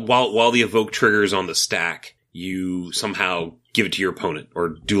 So while the evoke triggers on the stack, you somehow give it to your opponent,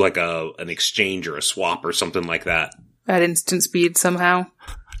 or do like an exchange or a swap or something like that. At instant speed somehow.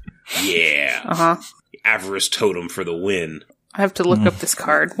 Yeah. Avarice Totem for the win. I have to look up this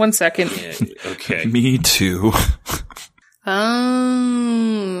card. 1 second. Yeah, okay. Me too.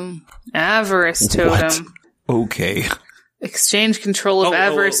 Avarice Totem. What? Okay. Exchange control of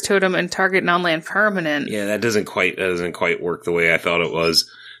Avarice Totem and target non-land permanent. Yeah, that doesn't quite work the way I thought it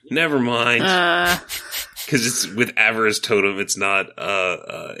was. Never mind. Because it's with Avarice Totem, it's not,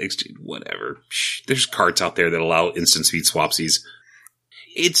 exchange, whatever. There's cards out there that allow instant speed swapsies.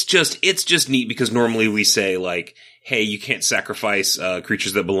 It's just neat because normally we say, like, hey, you can't sacrifice,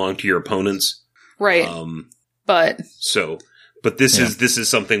 creatures that belong to your opponents. Right. But this is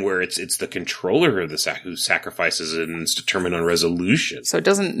something where it's the controller of who sacrifices it, and it's determined on resolution. So it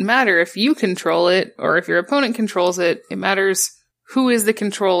doesn't matter if you control it or if your opponent controls it. It matters who is the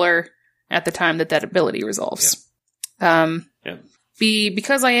controller at the time that ability resolves. Yeah.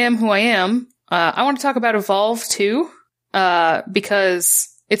 Because I am who I am, I want to talk about Evolve too, because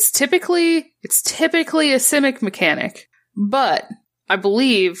it's typically a Simic mechanic, but I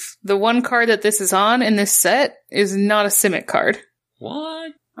believe the one card that this is on in this set is not a Simic card.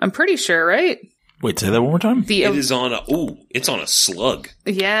 What? I'm pretty sure, right? Wait, say that one more time? It's on a slug.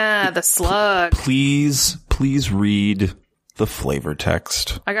 Yeah, the slug. Please read the flavor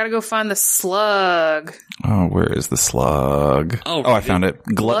text. I gotta go find the slug. Oh, where is the slug? Oh, I found it.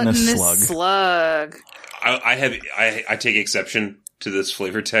 Gluttonous slug. I take exception to this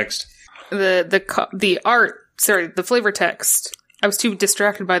flavor text. The art, sorry, the flavor text. I was too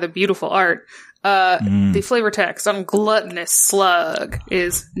distracted by the beautiful art. The flavor text on Gluttonous Slug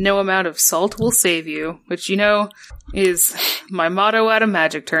is "No amount of salt will save you," which, is my motto at a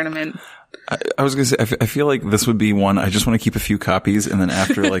Magic tournament. I was going to say, I feel like this would be one, I just want to keep a few copies, and then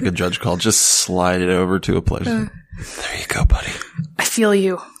after like a judge call, just slide it over to a player. There you go, buddy. I feel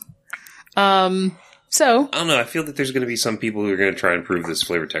you. So I don't know. I feel that there's going to be some people who are going to try and prove this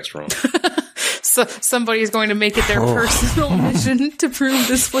flavor text wrong. So somebody's going to make it their personal mission to prove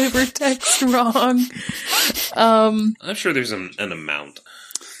this flavor text wrong. I'm sure there's an amount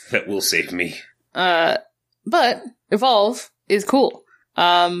that will save me. But Evolve is cool.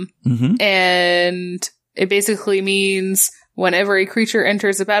 And it basically means whenever a creature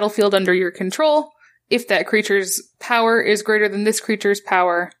enters the battlefield under your control, if that creature's power is greater than this creature's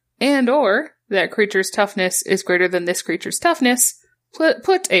power, and or that creature's toughness is greater than this creature's toughness,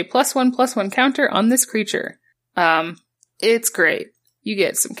 put a +1/+1 counter on this creature. It's great. You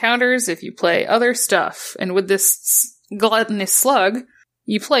get some counters if you play other stuff. And with this Gluttonous Slug,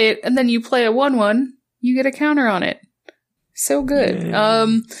 you play it, and then you play a 1/1, you get a counter on it. So good.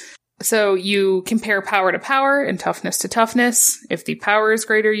 Yay. So you compare power to power and toughness to toughness. If the power is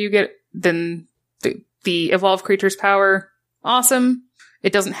greater than the evolved creature's power, awesome.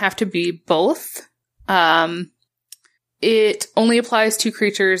 It doesn't have to be both. It only applies to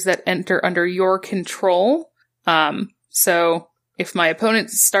creatures that enter under your control. So if my opponent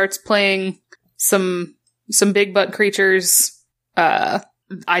starts playing some big butt creatures, I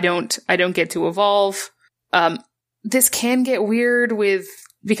don't get to evolve. This can get weird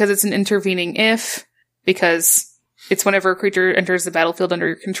because it's an intervening if, because it's whenever a creature enters the battlefield under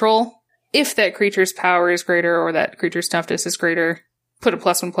your control. If that creature's power is greater or that creature's toughness is greater, put a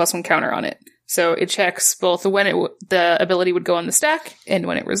 +1/+1 counter on it. So it checks both when the ability would go on the stack and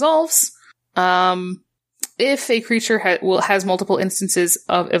when it resolves. If a creature has multiple instances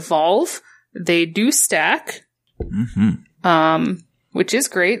of evolve, they do stack, which is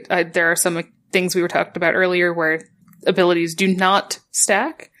great. There are some things we were talking about earlier where abilities do not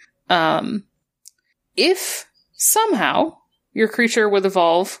stack. If somehow your creature with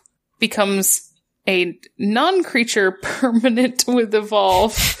evolve becomes a non-creature permanent with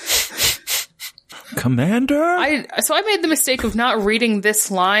evolve, Commander? So I made the mistake of not reading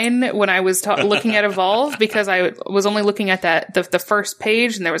this line when I was looking at Evolve, because I was only looking at the first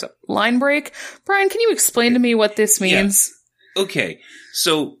page and there was a line break. Brian, can you explain to me what this means? Yeah. Okay,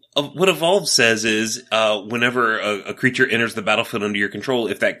 so what Evolve says is whenever a creature enters the battlefield under your control,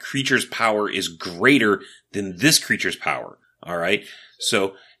 if that creature's power is greater than this creature's power, all right?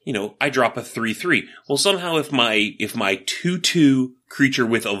 So, I drop a 3/3. Well, somehow if my 2/2 creature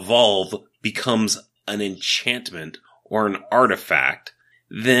with Evolve becomes an enchantment or an artifact,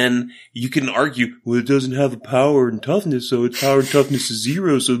 then you can argue, well, it doesn't have a power and toughness, so its power and toughness is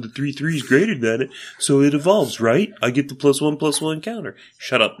 0, so the 3/3 is greater than it, so it evolves, right? I get the +1/+1 counter.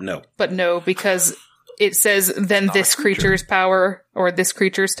 Shut up, no. But no, because it says then this creature's power or this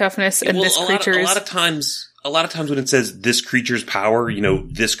creature's toughness and this creature's... A lot of times when it says this creature's power,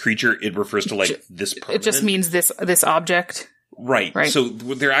 this creature, it refers to this permanent. It just means this object. Right. So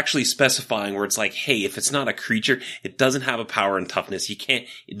they're actually specifying where it's like, hey, if it's not a creature, it doesn't have a power and toughness. You can't,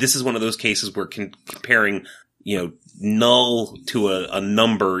 this is one of those cases where comparing, null to a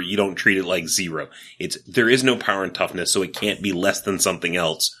number, you don't treat it like 0. There is no power and toughness, so it can't be less than something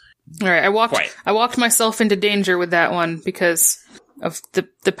else. All right. I walked myself into danger with that one because of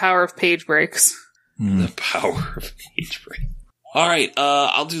the power of page breaks. The power of page break. All right,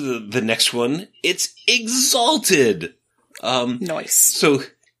 I'll do the next one. It's Exalted. Nice. So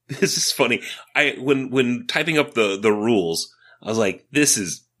this is funny. When typing up the rules, I was like,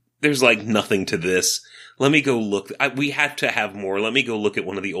 there's like nothing to this. Let me go look. We have to have more. Let me go look at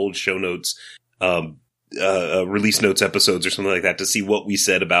one of the old show notes, release notes episodes or something like that to see what we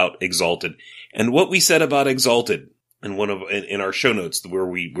said about Exalted. And what we said about Exalted in our show notes where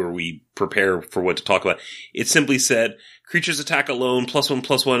we prepare for what to talk about, it simply said, creatures attack alone,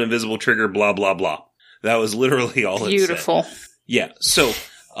 +1/+1, invisible trigger, blah, blah, blah. That was literally all it said. Beautiful. Yeah. So,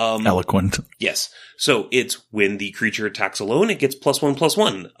 Eloquent. yes. So it's when the creature attacks alone, it gets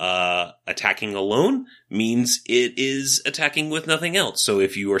 +1/+1. Attacking alone means it is attacking with nothing else. So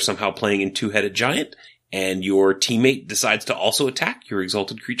if you are somehow playing in Two-Headed Giant and your teammate decides to also attack, your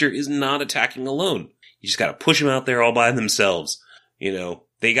exalted creature is not attacking alone. You just gotta push them out there all by themselves. You know,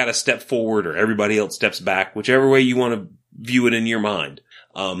 they gotta step forward or everybody else steps back, whichever way you want to view it in your mind.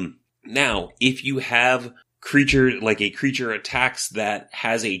 Now, if you have a creature attacks that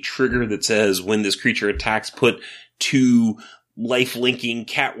has a trigger that says when this creature attacks, put 2 life-linking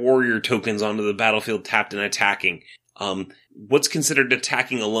cat warrior tokens onto the battlefield tapped and attacking. What's considered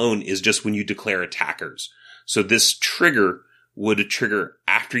attacking alone is just when you declare attackers. So this trigger would trigger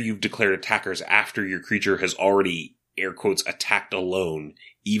after you've declared attackers, after your creature has already, air quotes, attacked alone,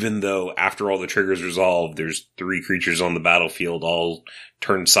 even though after all the triggers resolved, there's 3 creatures on the battlefield all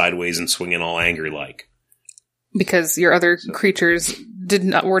turned sideways and swinging all angry-like. Because your other creatures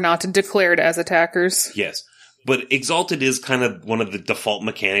were not declared as attackers. Yes. But Exalted is kind of one of the default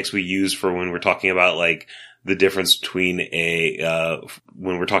mechanics we use for when we're talking about, like, the difference between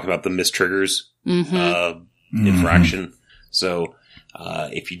when we're talking about the mistriggers, infraction. So,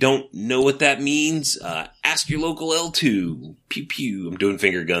 if you don't know what that means, ask your local L2. Pew pew. I'm doing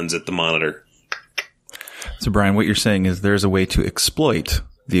finger guns at the monitor. So, Brian, what you're saying is there's a way to exploit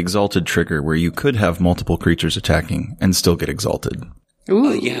the Exalted trigger where you could have multiple creatures attacking and still get Exalted.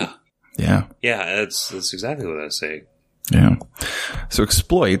 Ooh. Yeah. Yeah. Yeah, that's exactly what I was saying. Yeah. So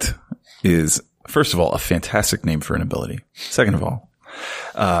exploit is, first of all, a fantastic name for an ability. Second of all,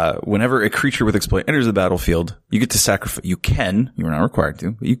 whenever a creature with exploit enters the battlefield, you get to sacrifice, you're not required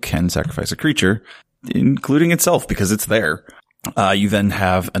to, but you can sacrifice a creature, including itself because it's there. You then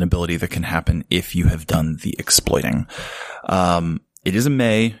have an ability that can happen if you have done the exploiting. It is a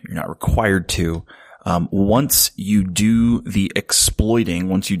may, you're not required to. Once you do the exploiting,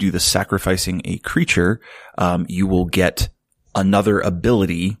 once you do the sacrificing a creature, you will get another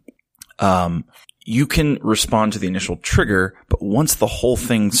ability. You can respond to the initial trigger, but once the whole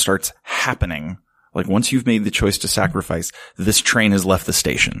thing starts happening, like once you've made the choice to sacrifice, this train has left the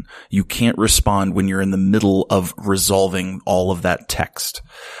station. You can't respond when you're in the middle of resolving all of that text.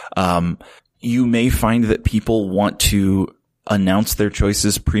 You may find that people want to announce their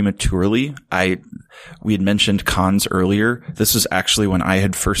choices prematurely. We had mentioned cons earlier. This was actually when I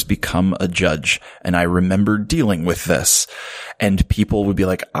had first become a judge, and I remember dealing with this. And people would be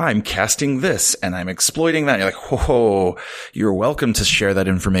like, I'm casting this, and I'm exploiting that. And you're like, whoa, you're welcome to share that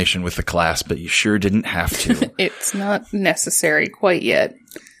information with the class, but you sure didn't have to. It's not necessary quite yet.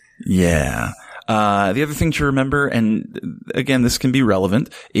 Yeah. The other thing to remember, and again, this can be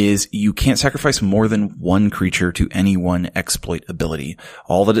relevant, is you can't sacrifice more than one creature to any one exploit ability.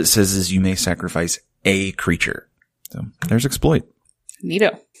 All that it says is you may sacrifice a creature. So there's exploit.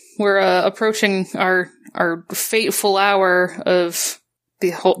 Neato. We're approaching our fateful hour of the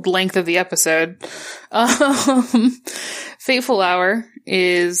whole length of the episode. Fateful hour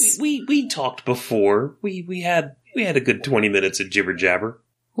is... We talked before. We had a good 20 minutes of jibber jabber.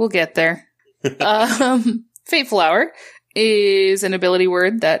 We'll get there. Fateful Hour is an ability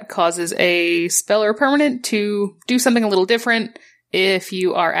word that causes a spell or permanent to do something a little different if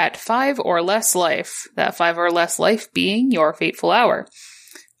you are at 5 or less life. That 5 or less life being your Fateful Hour.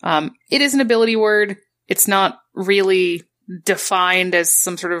 It is an ability word. It's not really defined as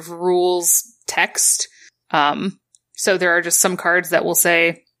some sort of rules text. So there are just some cards that will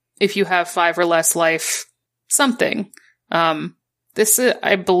say, if you have 5 or less life, something. This,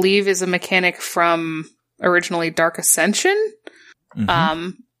 I believe, is a mechanic from originally Dark Ascension,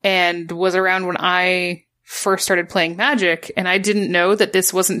 and was around when I first started playing Magic, and I didn't know that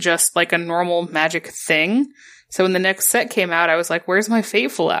this wasn't just like a normal Magic thing. So when the next set came out, I was like, where's my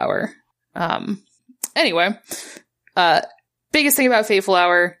Fateful Hour? Anyway, biggest thing about Fateful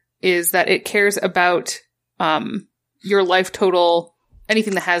Hour is that it cares about your life total.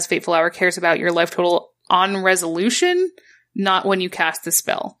 Anything that has Fateful Hour cares about your life total on resolution, not when you cast the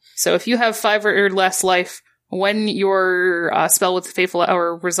spell. So if you have 5 or less life, when your spell with the Fateful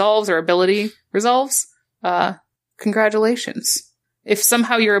Hour resolves or ability resolves, congratulations. If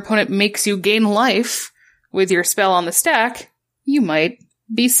somehow your opponent makes you gain life with your spell on the stack, you might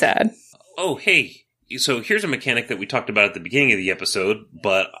be sad. Oh, hey. So here's a mechanic that we talked about at the beginning of the episode,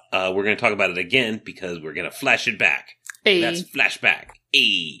 but we're going to talk about it again because we're going to flash it back. Hey. That's flashback.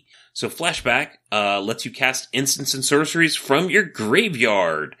 Hey. So flashback lets you cast instants and sorceries from your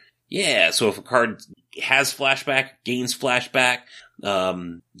graveyard. Yeah, so if a card has flashback, gains flashback,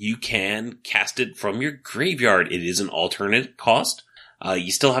 you can cast it from your graveyard. It is an alternate cost.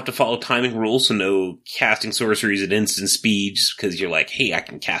 You still have to follow timing rules, so no casting sorceries at instant speed, just because you're like, hey, I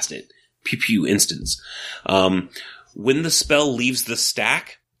can cast it. Pew pew instance. When the spell leaves the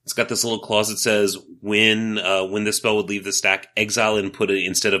stack, it's got this little clause that says when the spell would leave the stack, exile and put it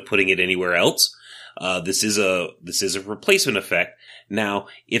instead of putting it anywhere else. This is a replacement effect. Now,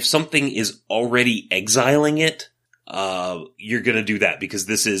 if something is already exiling it, you're gonna do that because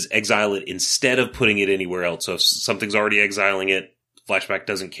this is exile it instead of putting it anywhere else. So if something's already exiling it, flashback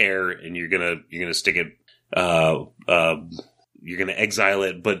doesn't care, and you're gonna stick it, you're gonna exile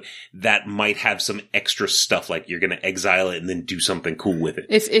it, but that might have some extra stuff, like you're gonna exile it and then do something cool with it.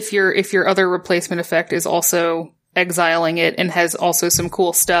 If your other replacement effect is also exiling it and has also some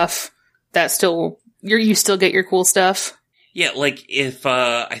cool stuff, that you still get your cool stuff. Yeah, like if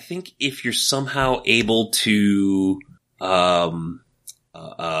I think if you're somehow able to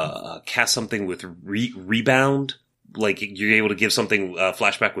cast something with rebound, like you're able to give something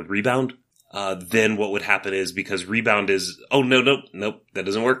flashback with rebound, then what would happen is, because rebound is nope, that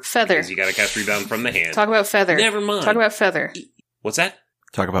doesn't work. Feather. Because you gotta cast rebound from the hand. Talk about feather. Never mind. Talk about feather. What's that?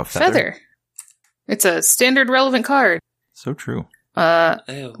 Talk about feather. It's a standard relevant card. So true.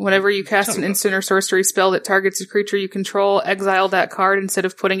 Whenever you cast an instant or sorcery spell that targets a creature you control, exile that card instead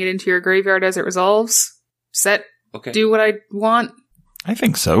of putting it into your graveyard as it resolves. Does that do what I want? I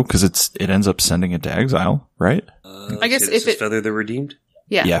think so, because it ends up sending it to exile, right? I guess if it Feather the Redeemed.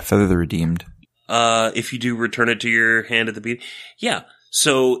 Yeah, Feather the Redeemed. If you do return it to your hand at the beginning, yeah.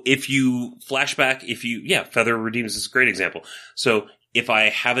 So if you flashback, Feather Redeemed is a great example. So if I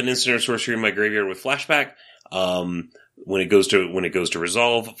have an instant or sorcery in my graveyard with flashback, when it goes to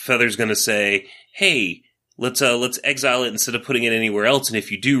resolve, Feather's going to say, "Hey, let's exile it instead of putting it anywhere else." And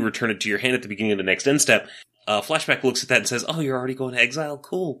if you do return it to your hand at the beginning of the next end step, flashback looks at that and says, "Oh, you're already going to exile.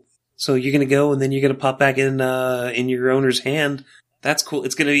 Cool. So you're going to go and then you're going to pop back in your owner's hand. That's cool.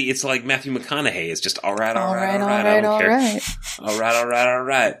 It's like Matthew McConaughey. It's just all right. I don't care. All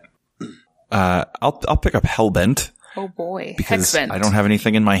right. I'll pick up Hellbent. Oh boy, because Hexbent. I don't have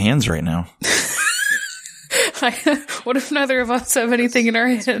anything in my hands right now. What if neither of us have anything in our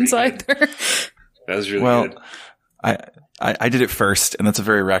hands either? That was really good. I did it first, and that's a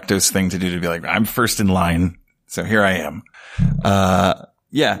very Rakdos thing to do, to be like, I'm first in line, so here I am.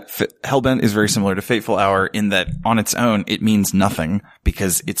 Hellbent is very similar to Fateful Hour in that on its own, it means nothing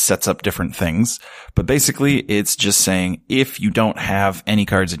because it sets up different things. But basically, it's just saying, if you don't have any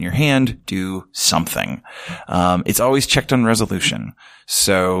cards in your hand, do something. It's always checked on resolution.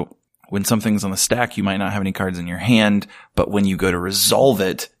 So when something's on the stack, you might not have any cards in your hand, but when you go to resolve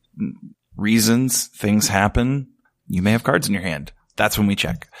it, things happen, you may have cards in your hand. That's when we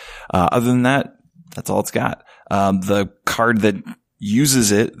check. Other than that, that's all it's got. The card that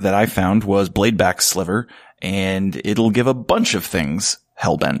uses it that I found was Bladeback Sliver, and it'll give a bunch of things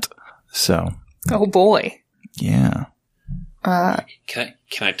Hellbent. So. Oh boy. Yeah. Can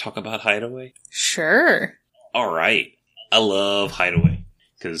I talk about Hideaway? Sure. All right. I love Hideaway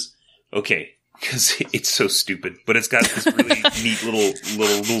because it's so stupid, but it's got this really neat little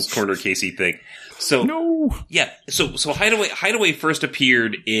rules corner casey thing. So So Hideaway first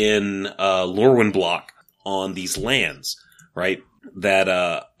appeared in Lorwyn block on these lands, right? That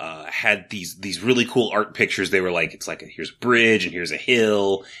had these really cool art pictures. They were like, here's a bridge and here's a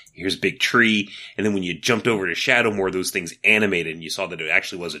hill, here's a big tree, and then when you jumped over to Shadowmoor, those things animated, and you saw that it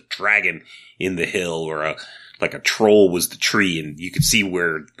actually was a dragon in the hill, or a troll was the tree, and you could see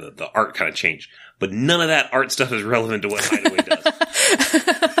where the art kind of changed. But none of that art stuff is relevant to what Hideaway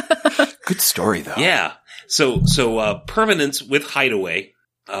does. Good story, though. Yeah. So permanence with Hideaway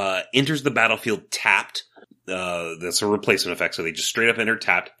enters the battlefield tapped. That's a replacement effect, so they just straight up enter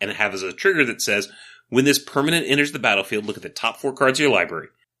tapped, and it has a trigger that says, when this permanent enters the battlefield, look at the top 4 cards of your library,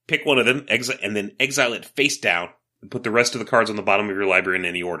 pick one of them, and then exile it face down, and put the rest of the cards on the bottom of your library in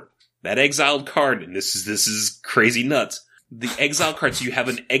any order. That exiled card, and this is crazy nuts, the exiled card, so you have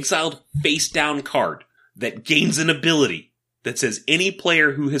an exiled face down card that gains an ability that says any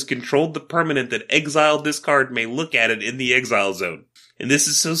player who has controlled the permanent that exiled this card may look at it in the exile zone. And this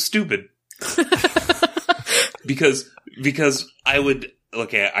is so stupid. Because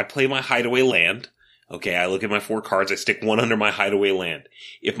I play my Hideaway land, Okay, I look at my 4 cards, I stick 1 under my hideaway land.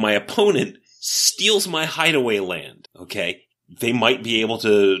 If my opponent steals my hideaway land, okay, they might be able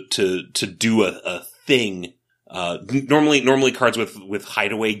to do a thing. Normally cards with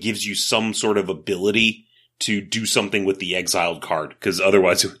hideaway gives you some sort of ability to do something with the exiled card, because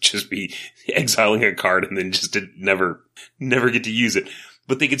otherwise it would just be exiling a card and then just never get to use it.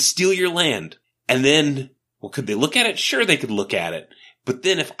 But they could steal your land, and then, well, could they look at it? Sure, they could look at it. But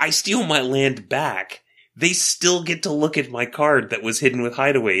then if I steal my land back, they still get to look at my card that was hidden with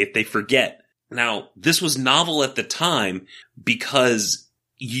hideaway if they forget. Now, this was novel at the time because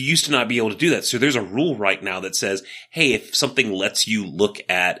you used to not be able to do that. So there's a rule right now that says, hey, if something lets you look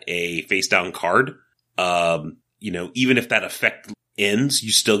at a face down card, even if that effect ends,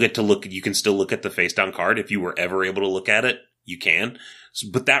 you still get to look, you can still look at the face down card. If you were ever able to look at it, you can.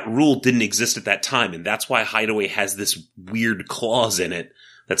 But that rule didn't exist at that time. And that's why hideaway has this weird clause in it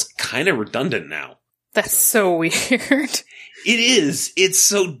that's kind of redundant now. That's so weird. It is. It's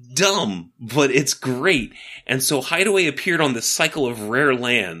so dumb, but it's great. And so hideaway appeared on the cycle of rare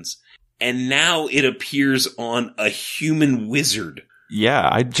lands, and now it appears on a human wizard. Yeah,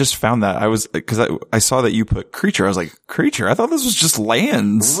 I just found that. Because I saw that you put creature. I was like, creature? I thought this was just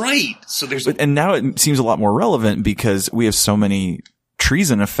lands. Right. So and now it seems a lot more relevant because we have so many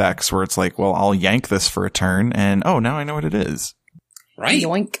treason effects where it's like, well, I'll yank this for a turn, and oh, now I know what it is. Right.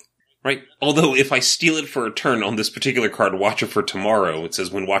 Yoink. Right. Although if I steal it for a turn on this particular card, Watcher for Tomorrow, it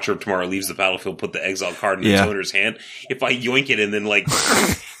says when Watcher of Tomorrow leaves the battlefield, put the exiled card in its owner's hand. If I yoink it and then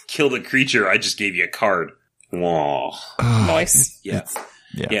kill the creature, I just gave you a card. Whoa. Nice. Yeah,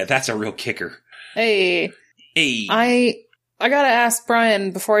 that's a real kicker. Hey. I gotta ask Brian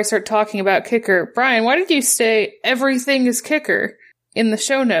before I start talking about kicker. Brian, why did you say everything is kicker in the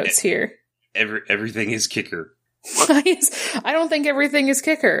show notes here? Everything is kicker. I don't think everything is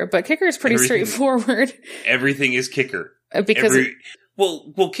kicker, but kicker is pretty straightforward. Everything is kicker. Because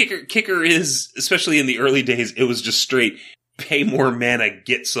kicker is, especially in the early days, it was just straight pay more mana,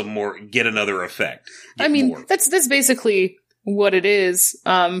 get another effect. More. That's basically what it is.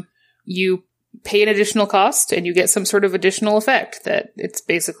 You pay an additional cost and you get some sort of additional effect that it's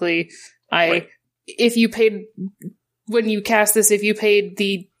basically, Right. If you paid, when you cast this, if you paid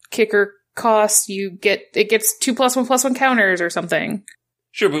the kicker cost, it gets 2+1/+1 counters or something.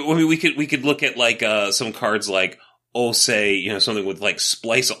 Sure, but I mean, we could look at some cards like, something with like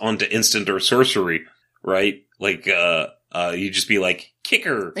splice onto instant or sorcery, right? You just be like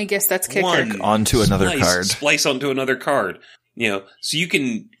kicker. I guess that's kicker. Onto another card. Splice onto another card. So you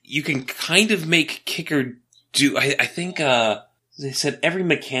can kind of make kicker do. I think they said every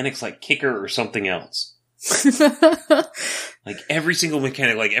mechanic's like kicker or something else. Like every single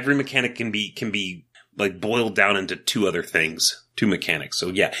mechanic, like every mechanic can be like boiled down into 2 other things, 2 mechanics. So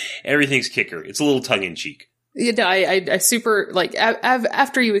yeah, everything's kicker. It's a little tongue in cheek. Yeah, I super, like,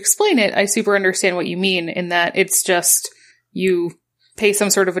 after you explain it, I super understand what you mean in that it's just, you pay some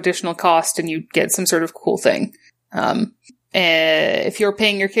sort of additional cost and you get some sort of cool thing. If you're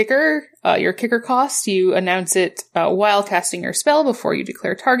paying your kicker cost, you announce it while casting your spell before you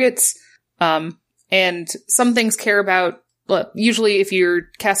declare targets. And some things care about, usually if you're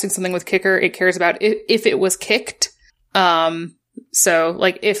casting something with kicker, it cares about if it was kicked. So,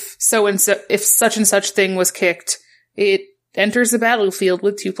 like, if such and such thing was kicked, it enters the battlefield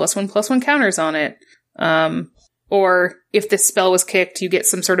with 2+1/+1 counters on it. Or if this spell was kicked, you get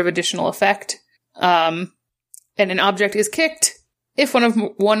some sort of additional effect. And an object is kicked if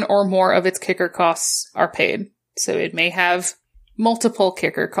one or more of its kicker costs are paid. So it may have multiple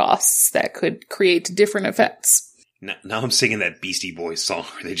kicker costs that could create different effects. Now I'm singing that Beastie Boys song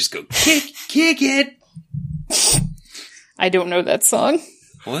where they just go, kick it! I don't know that song.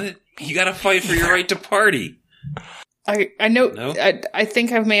 What? You gotta fight for your right to party. I know. No? I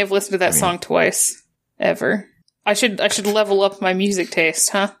think I may have listened to that song twice. Ever. I should level up my music taste,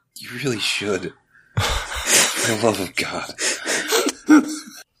 huh? You really should. For the love of God.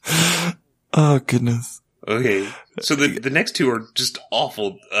 Oh, goodness. Okay. So the next 2 are just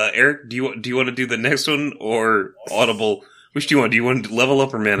awful. Eric, do you want to do the next one or Audible? Which do you want? Do you want to level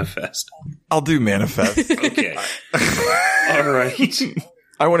up or manifest? I'll do manifest. Okay. All right.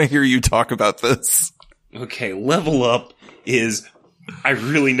 I want to hear you talk about this. Okay, level up is. I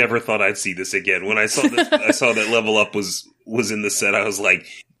really never thought I'd see this again. When I saw that level up was in the set, I was like.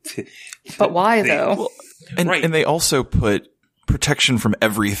 But why though? Right. And they also put protection from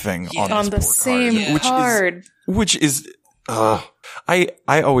everything on the same card, which is. I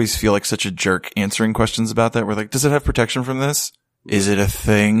always feel like such a jerk answering questions about that. We're like, does it have protection from this? Is it a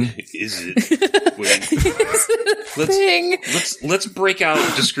thing? Is it? Let's break out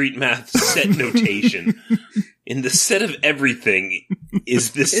discrete math set notation. In the set of everything,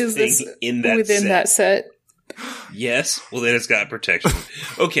 is this in that within set? that set? Yes. Well, then it's got protection.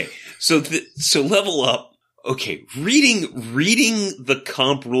 Okay. So level up. Okay. Reading the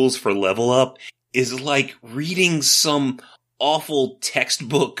comp rules for level up is like reading some awful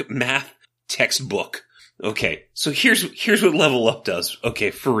math textbook. Okay. So here's what level up does.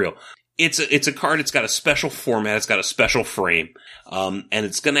 Okay. For real. It's a card. It's got a special format. It's got a special frame. And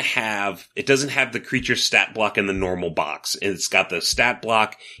it doesn't have the creature stat block in the normal box. It's got the stat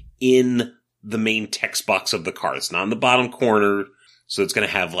block in the main text box of the card. It's not in the bottom corner. So it's going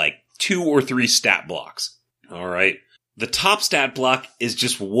to have like 2 or 3 stat blocks. All right. The top stat block is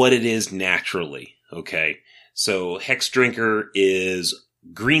just what it is naturally. Okay. So Hex Drinker is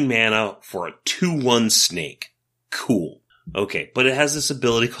green mana for a 2/1 snake. Cool. Okay. But it has this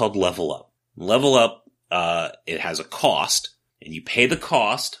ability called level up. Level up, it has a cost, and you pay the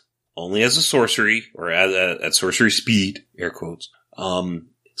cost only as a sorcery, or at sorcery speed, air quotes.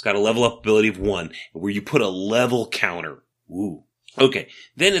 It's got a level up ability of 1, where you put a level counter. Ooh. Okay.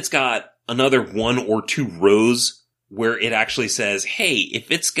 Then it's got another 1 or 2 rows where it actually says, hey, if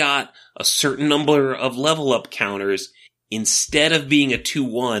it's got a certain number of level up counters, instead of being a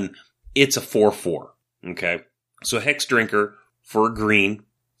 2/1, it's a 4/4. Okay. So Hex Drinker for a green,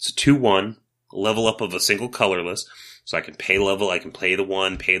 it's a 2/1, level up of a single colorless. So I can play the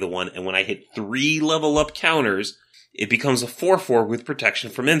 1, pay the 1, and when I hit 3 level up counters, it becomes a 4/4 with protection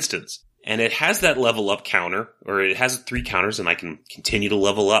from instants. And it has that level up counter, or it has 3 counters, and I can continue to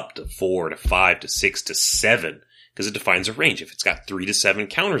level up to 4, to 5, to 6, to 7, because it defines a range. If it's got 3 to 7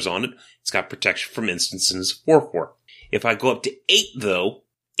 counters on it, it's got protection from instants and it's 4/4. If I go up to 8 though,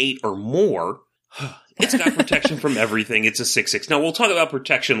 8 or more, it's got protection from everything. It's a 6/6. Now we'll talk about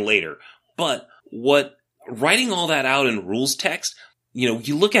protection later, but writing all that out in rules text,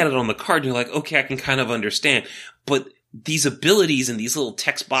 you look at it on the card and you're like, okay, I can kind of understand, but these abilities and these little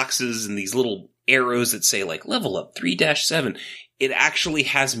text boxes and these little arrows that say like level up 3-7, it actually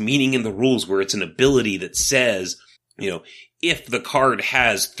has meaning in the rules where it's an ability that says, if the card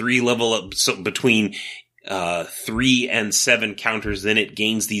has 3 level up, so between 3 and 7 counters, then it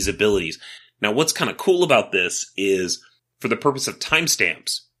gains these abilities. Now what's kind of cool about this is, for the purpose of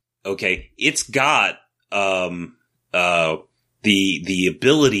timestamps, okay, it's got the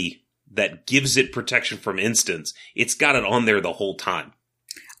ability that gives it protection from instants. It's got it on there the whole time.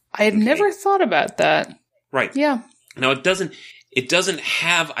 I had never thought about that. Right. Yeah. Now it doesn't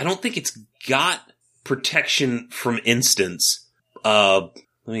have, I don't think it's got protection from instants. Let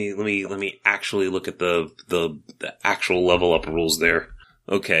me actually look at the actual level up rules there.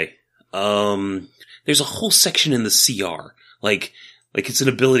 Okay. There's a whole section in the CR. Like it's an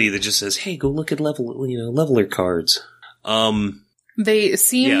ability that just says, hey, go look at leveler cards. They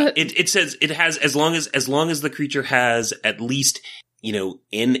seem... Yeah, it says it has, as long as the creature has at least,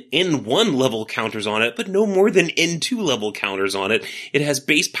 N1 level counters on it, but no more than N2 level counters on it. It has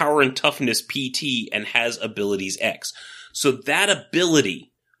base power and toughness PT and has abilities X. So that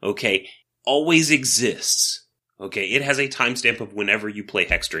ability, okay, always exists. Okay, it has a timestamp of whenever you play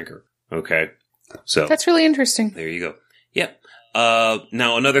Hex Drinker. Okay, so that's really interesting. There you go. Yep.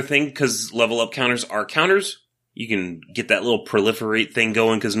 Now another thing, because level up counters are counters, you can get that little proliferate thing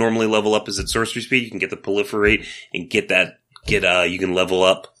going, because normally level up is at sorcery speed. You can get the proliferate and you can level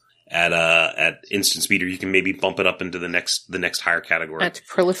up at instant speed, or you can maybe bump it up into the next higher category. At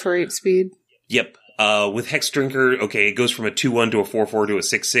proliferate speed? Yep. With Hex Drinker, okay, it goes from a 2/1 to a 4/4 to a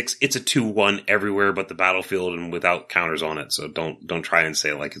 6/6. It's a 2/1 everywhere but the battlefield and without counters on it. So don't try and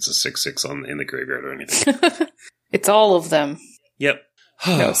say like it's a 6/6 in the graveyard or anything. It's all of them. Yep.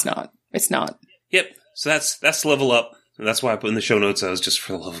 No, it's not. It's not. Yep. So that's level up. And that's why I put in the show notes, I was just,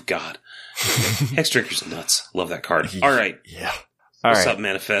 for the love of God. Hex Drinker's nuts. Love that card. All right. Yeah. What's up,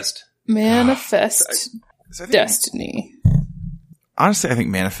 Manifest? Manifest Destiny. Honestly, I think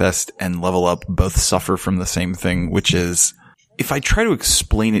Manifest and Level Up both suffer from the same thing, which is, if I try to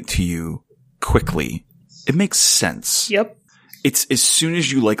explain it to you quickly, it makes sense. Yep. It's as soon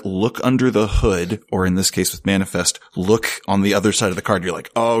as you look under the hood, or in this case with Manifest, look on the other side of the card, you're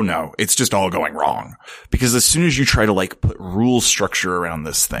like, oh no, it's just all going wrong. Because as soon as you try to put rule structure around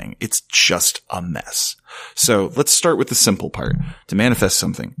this thing, it's just a mess. So let's start with the simple part. To manifest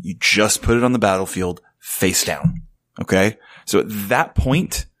something, you just put it on the battlefield face down. Okay? So at that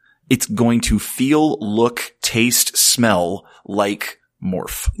point, it's going to feel, look, taste, smell like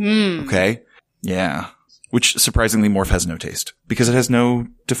Morph. Okay? Yeah. Which, surprisingly, Morph has no taste, because it has no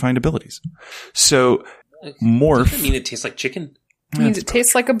defined abilities. So, Morph... Does that mean it tastes like chicken? It means it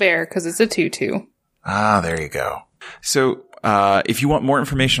tastes like a bear because it's a tutu. Ah, there you go. So, if you want more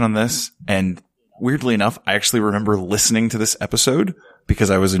information on this, and weirdly enough, I actually remember listening to this episode because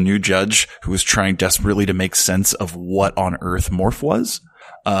I was a new judge who was trying desperately to make sense of what on earth morph was.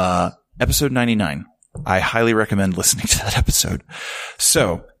 Episode 99. I highly recommend listening to that episode.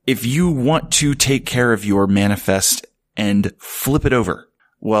 So, if you want to take care of your manifest and flip it over,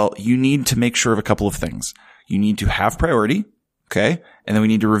 well, you need to make sure of a couple of things. You need to have priority. Okay. And then we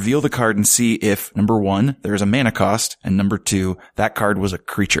need to reveal the card and see if, number one, there's a mana cost, and number two, that card was a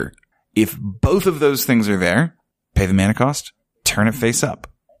creature. If both of those things are there, pay the mana cost, turn it face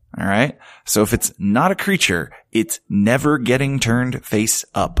up. All right. So if it's not a creature, it's never getting turned face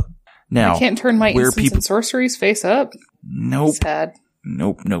up. Now, I can't turn my instants and sorceries face up. Nope. Sad.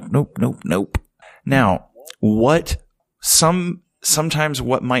 Nope. Now, sometimes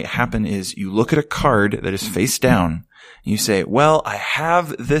what might happen is you look at a card that is face down, and you say, well, I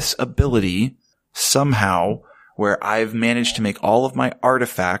have this ability somehow where I've managed to make all of my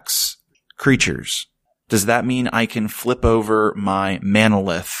artifacts creatures. Does that mean I can flip over my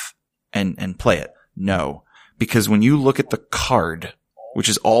Manalith and play it? No. Because when you look at the card, which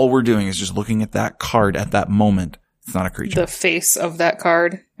is all we're doing is just looking at that card at that moment, it's not a creature. The face of that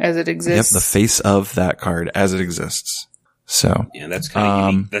card as it exists. Yep, the face of that card as it exists. So. Yeah, that's kind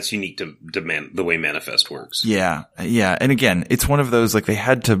of unique. That's unique to the way Manifest works. Yeah. And again, it's one of those, like, they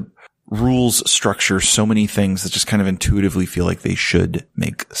had to rules structure so many things that just kind of intuitively feel like they should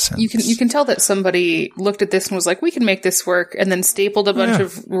make sense. You can tell that somebody looked at this and was like, we can make this work, and then stapled a bunch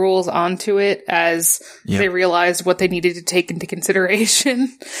of rules onto it as they realized what they needed to take into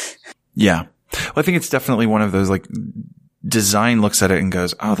consideration. Yeah. Well, I think it's definitely one of those, like, design looks at it and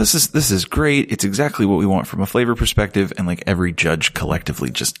goes, oh, this is great. It's exactly what we want from a flavor perspective. And like every judge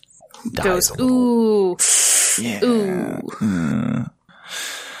collectively just dies goes, ooh. Yeah. Ooh.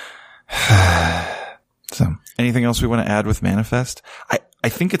 So anything else we want to add with Manifest? I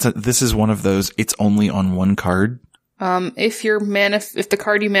think this is one of those, it's only on one card. If the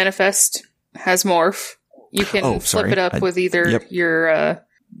card you manifest has morph, you can flip it up with either your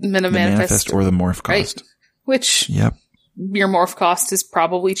manifest or the morph cost. Right? Which your morph cost is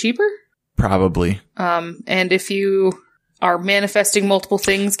probably cheaper. Probably. And if you are manifesting multiple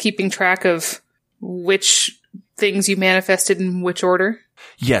things, keeping track of which things you manifested in which order.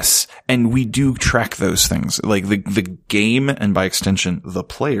 Yes, and we do track those things. Like the game, and by extension, the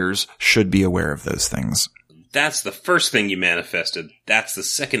players should be aware of those things. That's the first thing you manifested. That's the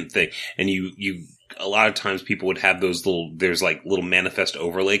second thing. And you a lot of times people would have those there's like little manifest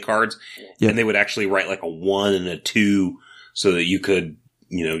overlay cards, and they would actually write like a 1 and a 2 so that you could,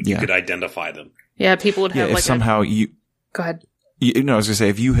 you could identify them. Yeah, people would have like somehow Go ahead. I was going to say,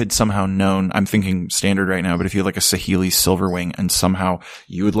 if you had somehow known, I'm thinking standard right now, but if you had like a Saheeli Silverwing and somehow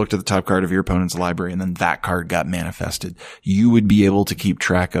you had looked at the top card of your opponent's library and then that card got manifested, you would be able to keep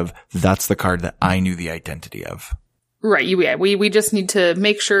track of, that's the card that I knew the identity of. Right. We just need to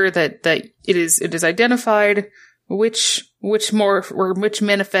make sure that it is identified which morph or which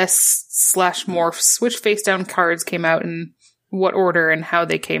manifests / morphs, which face down cards came out in what order and how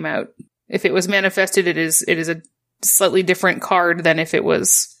they came out. If it was manifested, it is a slightly different card than if it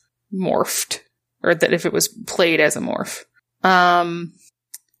was morphed, or that if it was played as a morph.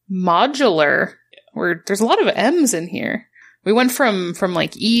 Modular, where there's a lot of M's in here. We went from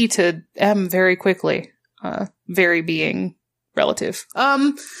like E to M very quickly. Very being relative.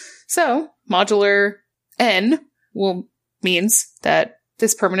 So modular N means that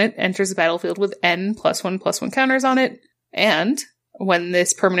this permanent enters the battlefield with N +1/+1 counters on it, and when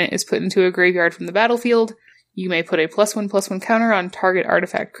this permanent is put into a graveyard from the battlefield, you may put a +1/+1 counter on target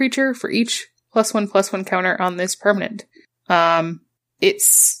artifact creature for each +1/+1 counter on this permanent.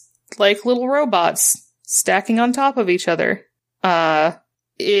 It's like little robots stacking on top of each other.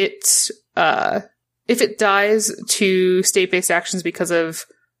 If it dies to state-based actions because of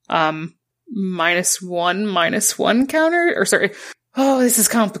 -1/-1 counter, or sorry, this is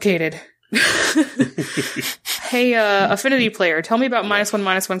complicated. Hey, affinity player, tell me about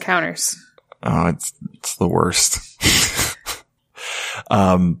 -1/-1 counters. Oh, it's the worst.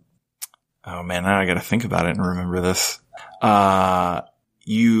 Oh man, now I gotta think about it and remember this.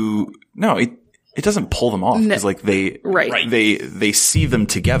 It doesn't pull them off because like they see them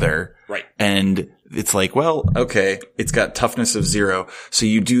together. Right. And it's like, well, okay, it's got toughness of 0. So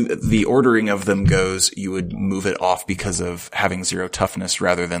you do the ordering of them goes, you would move it off because of having 0 toughness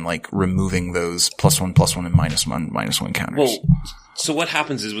rather than like removing those +1/+1 and -1/-1 counters. Well, so what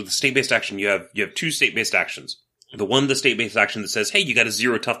happens is with the state-based action, you have 2 state-based actions. the state-based action that says, hey, you got a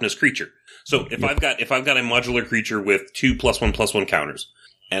 0 toughness creature. So if I've got a modular creature with 2 +1/+1 counters,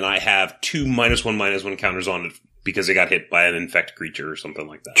 and I have 2 -1/-1 counters on it because it got hit by an infect creature or something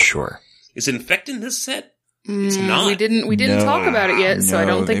like that. Sure. Is infect in this set? It's not. We didn't talk about it yet, so I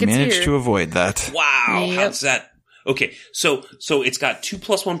don't think they it's managed here. to avoid that. Wow, Yep. how's that? Okay, so it's got 2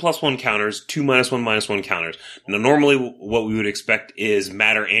 +1/+1 counters, 2 -1/-1 counters. Now, normally what we would expect is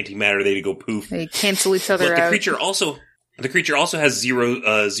matter, antimatter, they to go poof. They cancel each other But the out. creature also has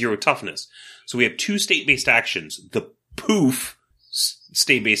 0 toughness. So we have 2 state-based actions: the poof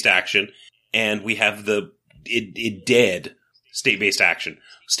state-based action, and we have the it dead state-based action.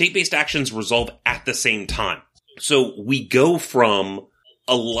 State-based actions resolve at the same time. So we go from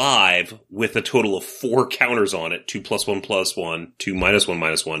alive with a total of 4 counters on it, 2 +1/+1, 2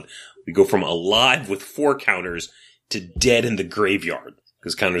 -1/-1. We go from alive with 4 counters to dead in the graveyard,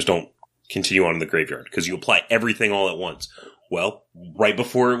 because counters don't continue on in the graveyard, because you apply everything all at once. Well, right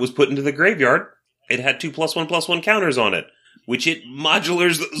before it was put into the graveyard, it had 2 +1/+1 counters on it, which it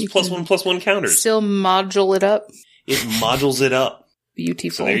modulars those +1/+1 counters. Still module it up. It modules it up.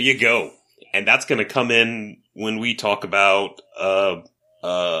 Beautiful. So there you go. And that's going to come in when we talk about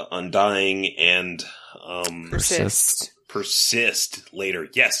Undying and Persist later.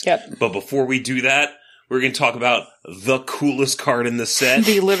 Yes. Yep. But before we do that, we're going to talk about the coolest card in the set.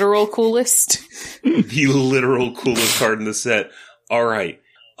 The literal coolest. The literal coolest card in the set. All right.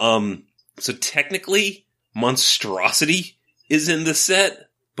 So technically, Monstrosity is in the set,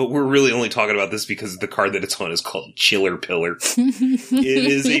 but we're really only talking about this because the card that it's on is called Chiller Pillar.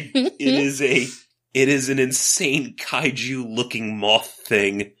 It is an insane kaiju looking moth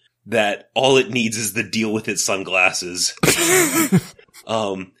thing that all it needs is the deal with its sunglasses.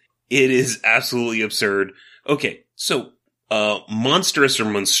 It is absolutely absurd. Okay, so monstrous or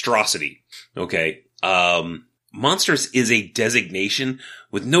monstrosity. Okay, monstrous is a designation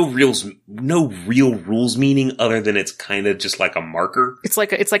with no real rules meaning other than it's kind of just like a marker. It's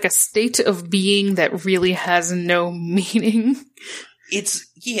like a state of being that really has no meaning. It's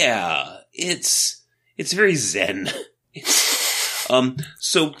very zen.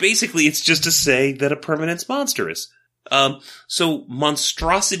 So basically it's just to say that a permanent's monstrous. So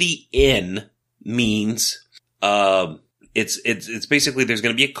monstrosity N means, it's basically there's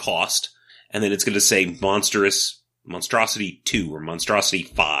going to be a cost, and then it's going to say monstrosity 2 or monstrosity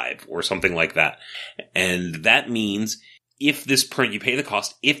 5 or something like that. And that means if this you pay the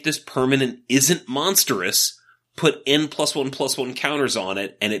cost, if this permanent isn't monstrous, put N +1/+1 counters on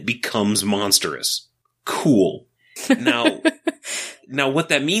it and it becomes monstrous. Cool. Now what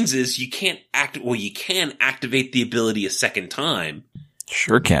that means is you can activate the ability a second time.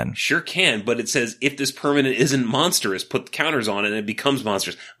 Sure can, but it says if this permanent isn't monstrous, put the counters on it and it becomes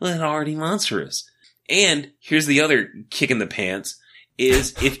monstrous. Well, it's already monstrous. And here's the other kick in the pants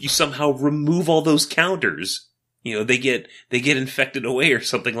is if you somehow remove all those counters, they get infected away or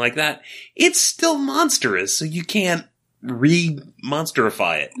something like that, it's still monstrous, so you can't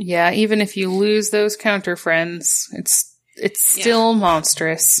re-monsterify it. Yeah, even if you lose those counter friends, it's still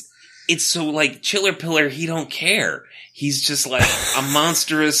monstrous. It's so like Chiller Pillar, he don't care. He's just like, I'm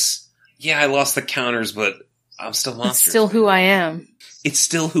monstrous. Yeah, I lost the counters, but I'm still monstrous. It's still who I am. It's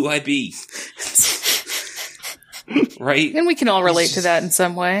still who I be. Right? And we can all relate to that in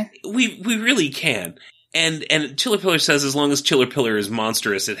some way. We really can. And Chiller Pillar says as long as Chiller Pillar is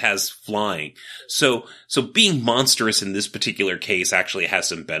monstrous, it has flying. So being monstrous in this particular case actually has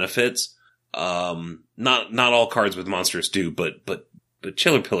some benefits. Not all cards with monstrous do, but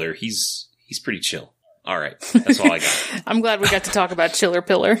Chiller Pillar, he's pretty chill. All right. That's all I got. I'm glad we got to talk about Chiller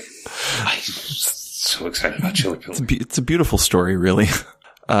Pillar. I'm so excited about Chiller Pillar. It's a beautiful story, really.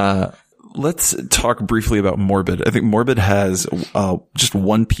 Let's talk briefly about Morbid. I think Morbid has just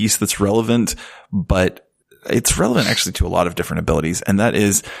one piece that's relevant, but it's relevant actually to a lot of different abilities. And that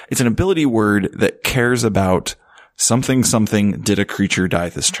is, it's an ability word that cares about something did a creature die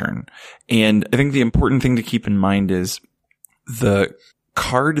this turn. And I think the important thing to keep in mind is the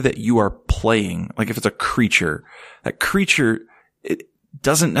card that you are playing, like if it's a creature, that creature, it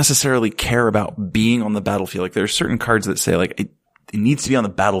doesn't necessarily care about being on the battlefield. Like there are certain cards that say like, it needs to be on the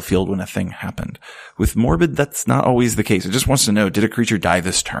battlefield when a thing happened. With Morbid, that's not always the case. It just wants to know, did a creature die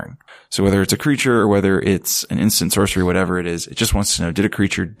this turn? So whether it's a creature or whether it's an instant sorcery, whatever it is, it just wants to know, did a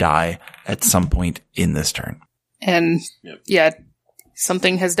creature die at some point in this turn? And yeah,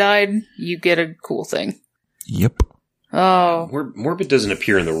 something has died, you get a cool thing. Yep. Oh. Morbid doesn't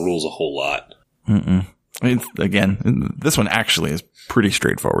appear in the rules a whole lot. I mean, again, this one actually is pretty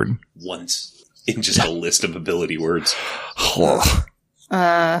straightforward. Once in just a list of ability words. All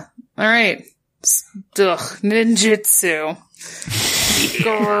right. Ninjutsu.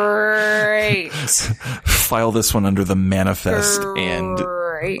 Great. File this one under the manifest and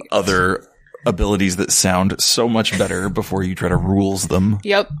other abilities that sound so much better before you try to rules them.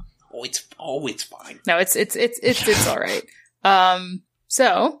 Yep. It's fine. No, it's all right.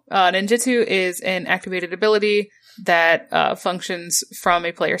 So ninjutsu is an activated ability that functions from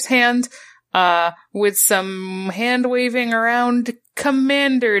a player's hand, with some hand waving around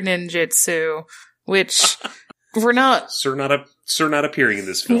commander ninjutsu, which we're not. Sir not appearing in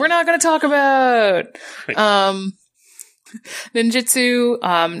this film. We're not going to talk about. Ninjutsu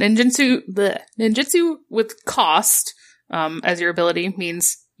with cost, as your ability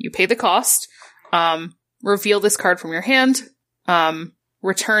means you pay the cost, reveal this card from your hand,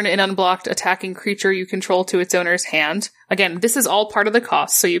 return an unblocked attacking creature you control to its owner's hand. Again, this is all part of the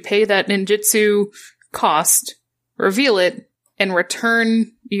cost, so you pay that ninjutsu cost, reveal it, and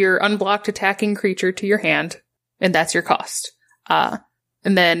return your unblocked attacking creature to your hand, and that's your cost.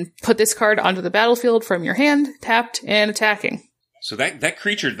 And then put this card onto the battlefield from your hand, tapped and attacking. So that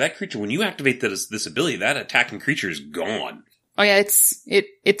creature, when you activate this ability, that attacking creature is gone. Oh yeah,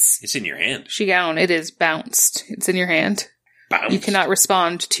 it's in your hand. Shigaon, it is bounced. It's in your hand. Bounced. You cannot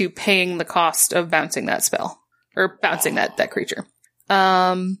respond to paying the cost of bouncing that spell. Or bouncing that creature.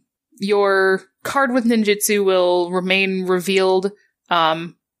 Your card with ninjutsu will remain revealed,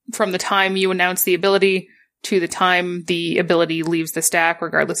 from the time you announce the ability to the time the ability leaves the stack,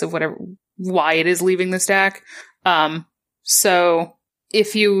 regardless of why it is leaving the stack. So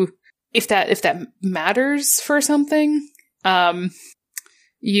if that matters for something,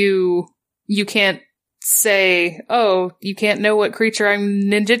 you can't say, oh, you can't know what creature I'm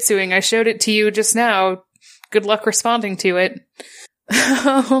ninjutsuing. I showed it to you just now. Good luck responding to it.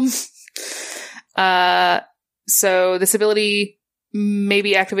 So this ability may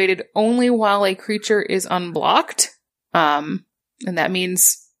be activated only while a creature is unblocked. And that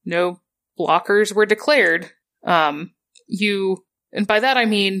means no blockers were declared. And by that I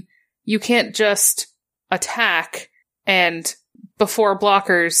mean, you can't just attack and before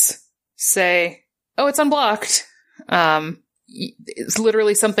blockers say, oh, it's unblocked. It's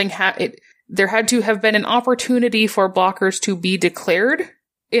literally something, there had to have been an opportunity for blockers to be declared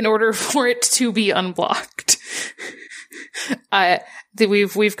in order for it to be unblocked.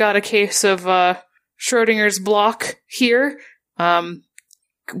 We've got a case of Schrodinger's block here.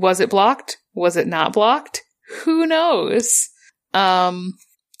 Was it blocked? Was it not blocked? Who knows? And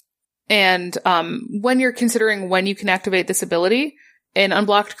when you're considering when you can activate this ability, an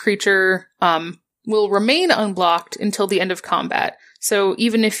unblocked creature will remain unblocked until the end of combat. So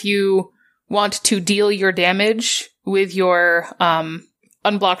even if you want to deal your damage with your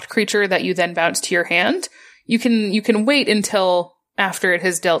unblocked creature that you then bounce to your hand, you can wait until after it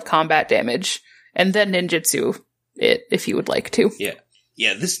has dealt combat damage, and then ninjutsu it if you would like to. Yeah.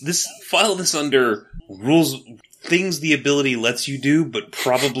 This file this under rules, things the ability lets you do, but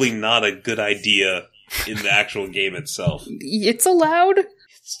probably not a good idea in the actual game itself. It's allowed.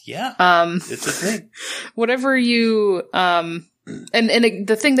 It's a thing. Whatever you and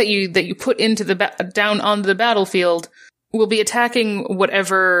the thing that you put into down onto the battlefield will be attacking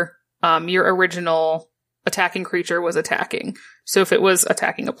whatever your original attacking creature was attacking. So if it was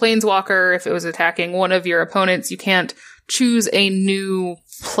attacking a planeswalker, if it was attacking one of your opponents, you can't choose a new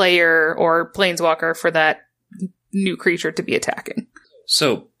player or planeswalker for that new creature to be attacking.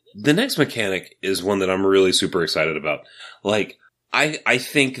 So the next mechanic is one that I'm really super excited about. Like, I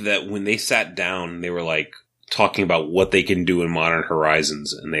think that when they sat down, they were like talking about what they can do in Modern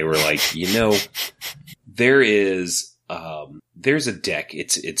Horizons, and they were like, there's a deck.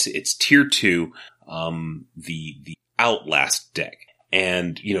 It's tier 2, the Outlast deck.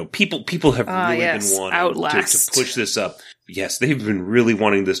 And, people have really been wanting to push this up. Yes, they've been really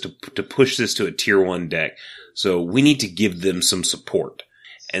wanting this to push this to a tier 1 deck. So we need to give them some support.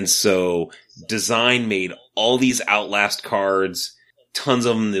 And so Design made all these Outlast cards, tons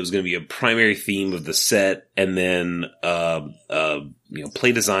of them. There was going to be a primary theme of the set. And then,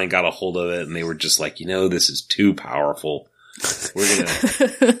 Play Design got a hold of it, and they were just like, this is too powerful.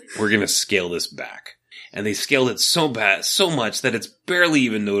 We're gonna scale this back. And they scaled it so much that it's barely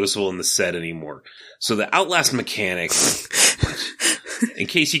even noticeable in the set anymore. So the Outlast mechanic, in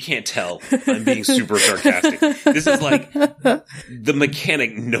case you can't tell, I'm being super sarcastic. This is like the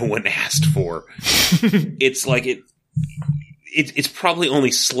mechanic no one asked for. It's like it's probably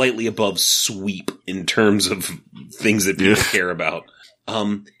only slightly above sweep in terms of things that people care about.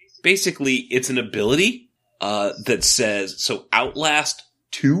 Basically, it's an ability that says, so Outlast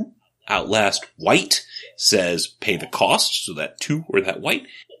 2, Outlast White says pay the cost, so that 2 or that white,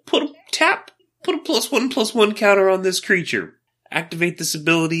 tap, Put a +1/+1 counter on this creature. Activate this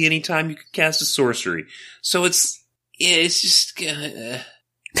ability anytime you can cast a sorcery. So it's just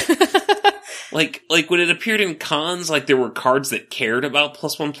like when it appeared in cons, like there were cards that cared about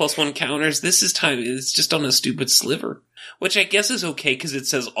 +1/+1 counters. This is time. It's just on a stupid sliver, which I guess is okay because it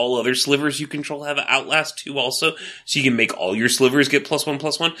says all other slivers you control have Outlast 2 also, so you can make all your slivers get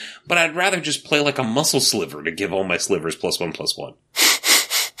 +1/+1. But I'd rather just play like a muscle sliver to give all my slivers +1/+1.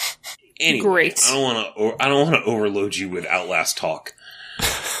 Anyway, Great. I don't want to overload you with Outlast talk.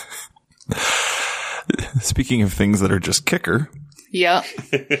 Speaking of things that are just kicker, Yep.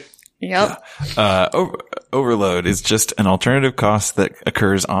 Yep. Overload is just an alternative cost that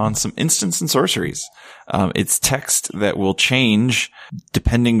occurs on some instants and sorceries. It's text that will change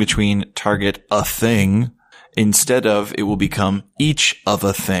depending between target a thing. Instead of, it will become each of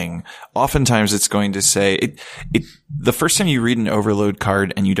a thing. Oftentimes it's going to say, the first time you read an overload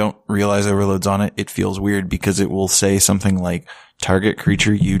card and you don't realize overload's on it, it feels weird because it will say something like, target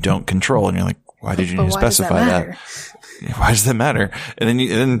creature you don't control. And you're like, why did you need to specify that? Why does that matter? And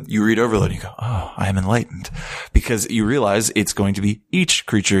then you read overload and you go, oh, I am enlightened. Because you realize it's going to be each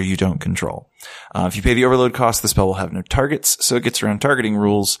creature you don't control. If you pay the overload cost, the spell will have no targets, so it gets around targeting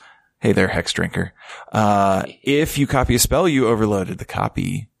rules. Hey there, Hex Drinker. If you copy a spell you overloaded, the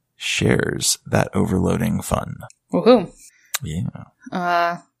copy shares that overloading fun. Woohoo.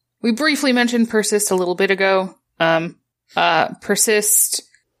 Yeah. We briefly mentioned Persist a little bit ago. Persist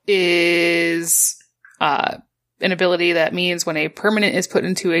is an ability that means when a permanent is put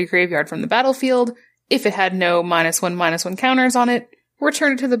into a graveyard from the battlefield, if it had no -1/-1 counters on it,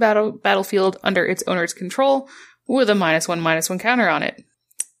 return it to the battlefield under its owner's control with a -1/-1 counter on it.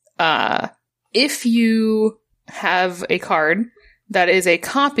 If you have a card that is a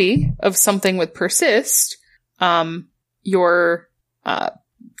copy of something with Persist, your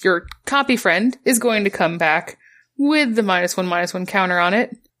copy friend is going to come back with the -1/-1 counter on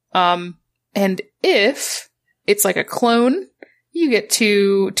it. And if it's like a clone, you get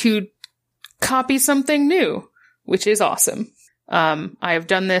to copy something new, which is awesome. I have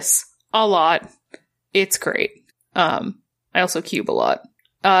done this a lot. It's great. I also cube a lot.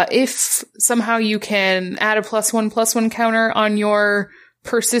 If somehow you can add a +1/+1 counter on your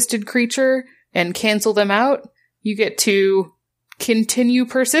persisted creature and cancel them out, you get to continue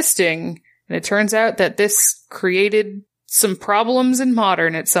persisting. And it turns out that this created some problems in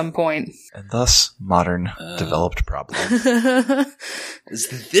Modern at some point. And thus, Modern developed problems.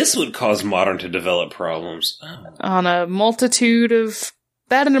 This would cause Modern to develop problems. On a multitude of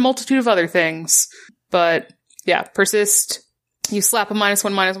that and a multitude of other things. But yeah, Persist. You slap a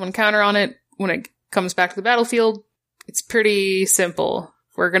 -1/-1 counter on it when it comes back to the battlefield. It's pretty simple.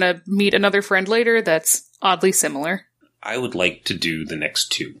 We're gonna meet another friend later that's oddly similar. I would like to do the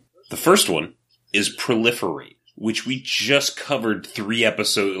next two. The first one is Proliferate, which we just covered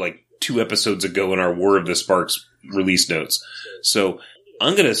 2 episodes ago in our War of the Sparks release notes. So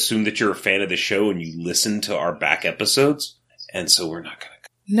I'm going to assume that you're a fan of the show and you listen to our back episodes, and so we're not going to.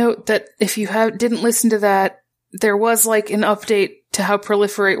 Note that if you didn't listen to that, there was like an update to how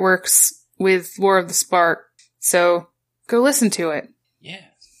Proliferate works with War of the Spark. So go listen to it. Yeah.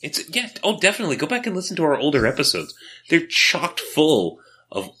 Definitely. Go back and listen to our older episodes. They're chocked full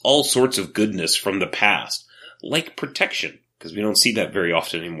of all sorts of goodness from the past, like Protection, because we don't see that very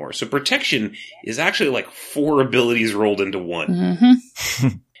often anymore. So Protection is actually like 4 abilities rolled into one. Mm-hmm.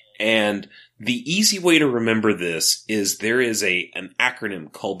 And the easy way to remember this is there is an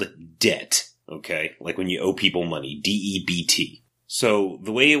acronym called DEBT, okay? Like when you owe people money, DEBT. So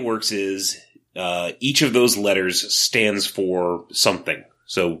the way it works is each of those letters stands for something.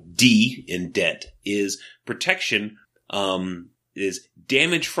 So D in DEBT is protection, is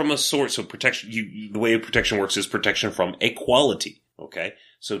damage from a source. So protection, the way protection works is protection from a quality. Okay.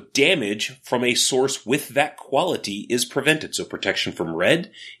 So damage from a source with that quality is prevented. So protection from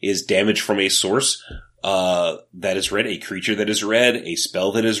red is damage from a source, that is red, a creature that is red, a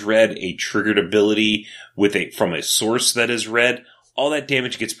spell that is red, a triggered ability from a source that is red. All that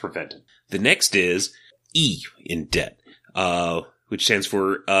damage gets prevented. The next is E in DEBT, which stands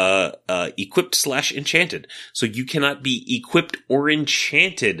for equipped/enchanted. So you cannot be equipped or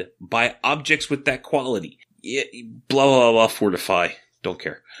enchanted by objects with that quality. Blah, blah, blah, Fortify. Don't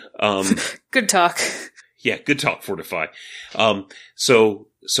care. Good talk. Yeah, good talk, Fortify. So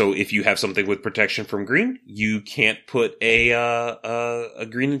if you have something with protection from green, you can't put a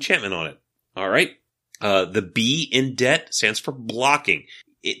green enchantment on it. All right. The B in DEBT stands for blocking.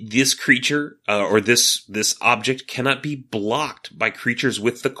 This creature, or this object cannot be blocked by creatures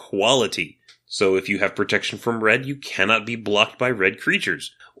with the quality. So if you have protection from red, you cannot be blocked by red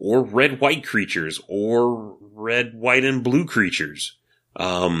creatures. or red-white creatures, or red, white, and blue creatures.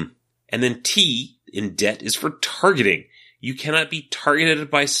 And then T in det is for targeting. You cannot be targeted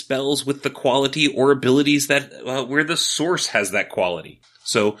by spells with the quality or abilities that where the source has that quality.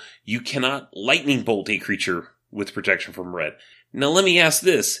 So you cannot lightning bolt a creature with protection from red. Now let me ask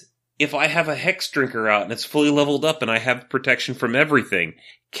this. If I have a Hex Drinker out and it's fully leveled up and I have protection from everything,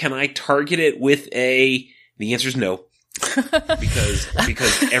 can I target it with a... The answer is no. because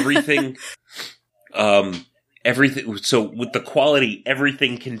everything... everything... So with the quality,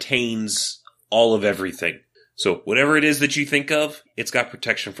 everything contains all of everything. So whatever it is that you think of, it's got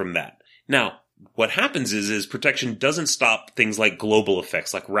protection from that. Now, what happens is protection doesn't stop things like global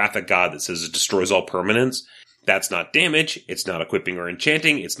effects, like Wrath of God that says it destroys all permanents. That's not damage, it's not equipping or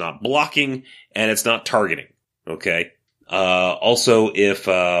enchanting, it's not blocking, and it's not targeting. Okay? Also, if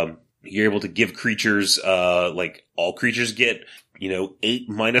you're able to give creatures, like all creatures get, 8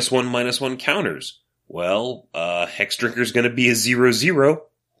 -1/-1 counters. Well, Hex Drinker's gonna be a 0/0,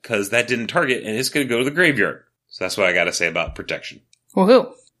 because that didn't target, and it's gonna go to the graveyard. So that's what I gotta say about protection.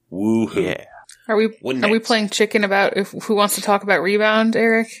 Woohoo. Woohoo. Yeah. Are we playing chicken about who wants to talk about rebound,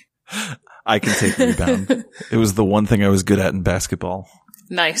 Eric? I can take rebound. It was the one thing I was good at in basketball.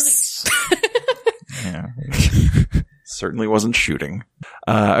 Nice. Yeah. Certainly wasn't shooting.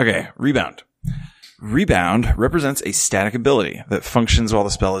 Okay, rebound. Rebound represents a static ability that functions while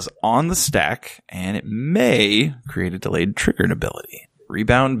the spell is on the stack, and it may create a delayed triggered ability.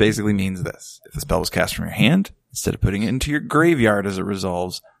 Rebound basically means this. If the spell was cast from your hand, instead of putting it into your graveyard as it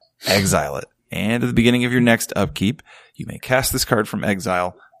resolves, exile it. And at the beginning of your next upkeep, you may cast this card from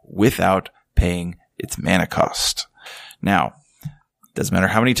exile without paying its mana cost. Now, doesn't matter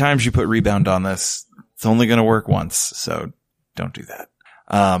how many times you put rebound on this, it's only going to work once, so don't do that.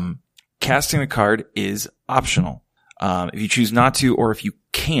 Casting the card is optional. If you choose not to, or if you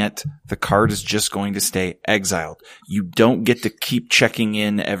can't, the card is just going to stay exiled. You don't get to keep checking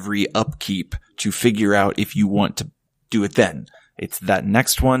in every upkeep to figure out if you want to do it then. It's that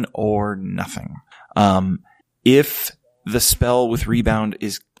next one or nothing. If the spell with rebound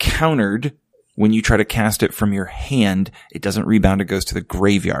is countered when you try to cast it from your hand, it doesn't rebound, it goes to the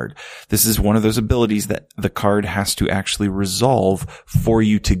graveyard. This is one of those abilities that the card has to actually resolve for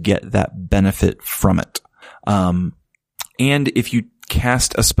you to get that benefit from it. And if you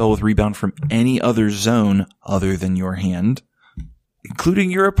cast a spell with rebound from any other zone other than your hand, including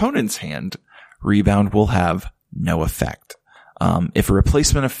your opponent's hand, rebound will have no effect. If a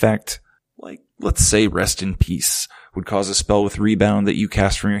replacement effect, like let's say Rest in Peace, would cause a spell with rebound that you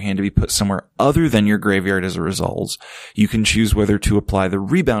cast from your hand to be put somewhere other than your graveyard as it resolves, you can choose whether to apply the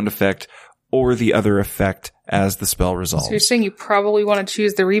rebound effect or the other effect as the spell resolves. So you're saying you probably want to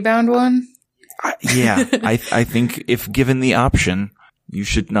choose the rebound one? I think if given the option, you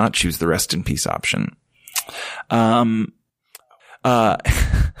should not choose the Rest in Peace option.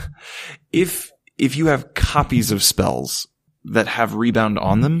 If you have copies of spells that have rebound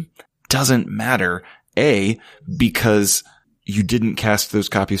on them, doesn't matter. A, because you didn't cast those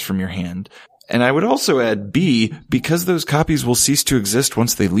copies from your hand. And I would also add B, because those copies will cease to exist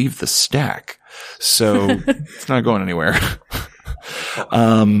once they leave the stack. So it's not going anywhere.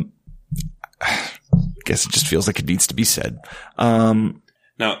 Guess it just feels like it needs to be said. Now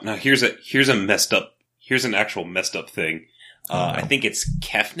here's an actual messed up thing. I think it's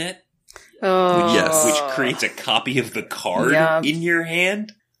Kefnet. Oh. Yes. Which creates a copy of the card in your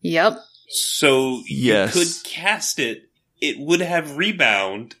hand. Yep. So you Yes. could cast it, it would have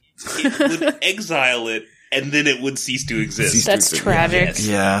rebound, it would exile it, and then it would cease to exist. That's tragic. Yes.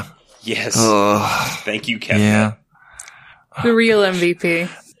 Yeah. Yes. Thank Thank you, Kefnet. Yeah. The real MVP.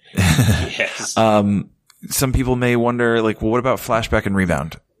 Yes. Some people may wonder, like, well, what about flashback and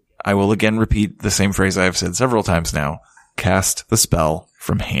rebound? I will again repeat the same phrase I have said several times now. Cast the spell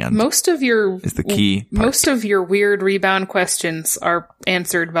from hand. Most of your is the key part. Most of your weird rebound questions are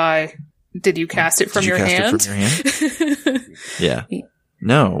answered by, did you cast it from your hand? It from your hand? Yeah.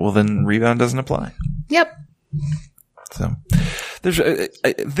 No. Well, then rebound doesn't apply. Yep. So there's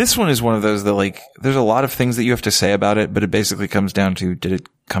this one is one of those that, like, there's a lot of things that you have to say about it, but it basically comes down to, did it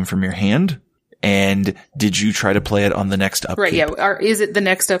come from your hand? And did you try to play it on the next upkeep? Right, yeah. Is it the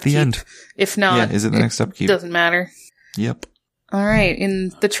next upkeep? The end. If not, Yeah, is it the next upkeep? Doesn't matter. Yep. All right.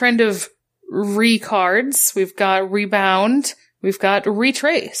 In the trend of cards, we've got rebound. We've got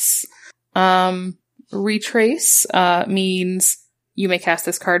retrace. Retrace means you may cast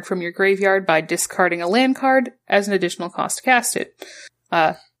this card from your graveyard by discarding a land card as an additional cost to cast it.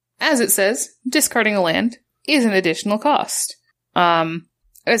 As it says, discarding a land is an additional cost.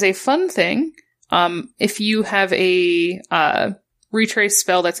 As a fun thing, if you have a retrace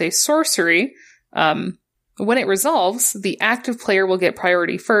spell that's a sorcery, when it resolves, the active player will get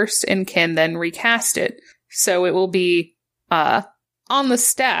priority first and can then recast it. So it will be on the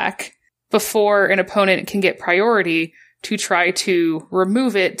stack before an opponent can get priority to try to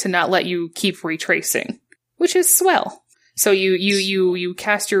remove it to not let you keep retracing, which is swell. So you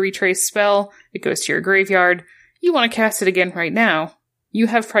cast your retrace spell, it goes to your graveyard. You want to cast it again right now. You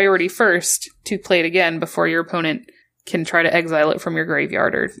have priority first to play it again before your opponent can try to exile it from your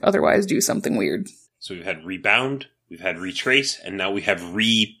graveyard or otherwise do something weird. So we've had rebound, we've had retrace, and now we have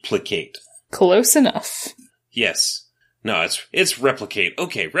replicate. Close enough. Yes. No, it's replicate.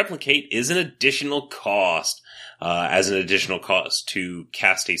 Okay, replicate is an additional cost. As an additional cost to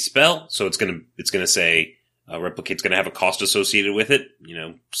cast a spell. So it's gonna say, replicate's gonna have a cost associated with it,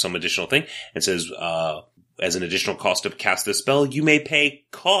 some additional thing. It says, as an additional cost to cast this spell, you may pay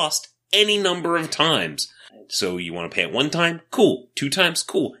cost any number of times. So you want to pay it 1 time? Cool. 2 times?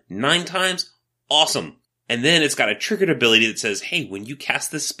 Cool. 9 times? Awesome. And then it's got a triggered ability that says, hey, when you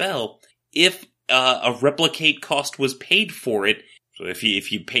cast this spell, if a replicate cost was paid for it, so if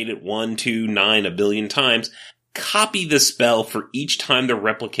you paid it 1, 2, 9, 1 billion times, copy the spell for each time the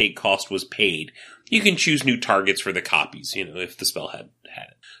replicate cost was paid. You can choose new targets for the copies, if the spell had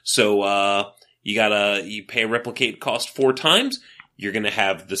it. So, you pay a replicate cost 4 times, you're gonna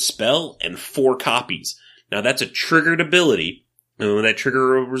have the spell and 4 copies. Now that's a triggered ability, and when that trigger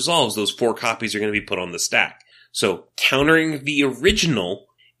resolves, those 4 copies are gonna be put on the stack. So, countering the original,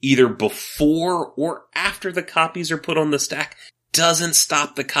 either before or after the copies are put on the stack, doesn't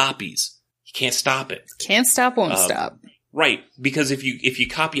stop the copies. You can't stop it. Can't stop, won't stop. Right, because if you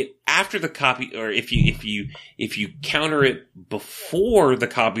copy it after the copy, or if you counter it before the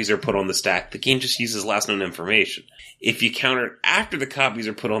copies are put on the stack, the game just uses last known information. If you counter it after the copies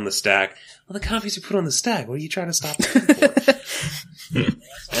are put on the stack, well, the copies are put on the stack. What are you trying to stop it for?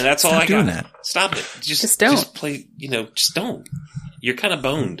 And that's all I got. Doing that. Stop it. Just don't. Just play. Just don't. You're kind of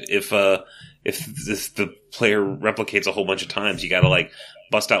boned if the player replicates a whole bunch of times. You got to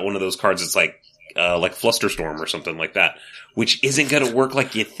bust out one of those cards that's like Flusterstorm or something like that, which isn't going to work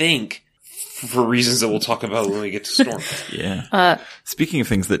like you think for reasons that we'll talk about when we get to Storm. Yeah. Speaking of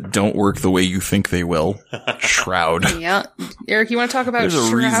things that don't work the way you think they will, Shroud. Yeah. Eric, you want to talk about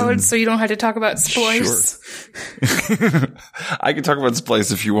Shroud so you don't have to talk about Splice? Sure. I can talk about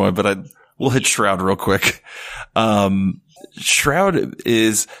Splice if you want, but we'll hit Shroud real quick. Shroud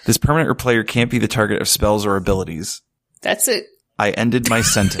is this permanent or player can't be the target of spells or abilities. That's it. I ended my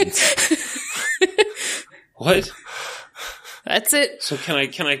sentence. What? That's it. So can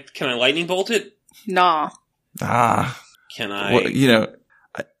I lightning bolt it? Nah. Can I? Well,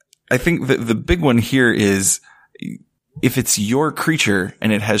 I think that the big one here is if it's your creature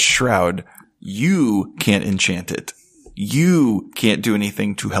and it has Shroud, you can't enchant it. You can't do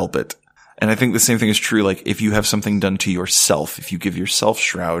anything to help it. And I think the same thing is true, if you have something done to yourself, if you give yourself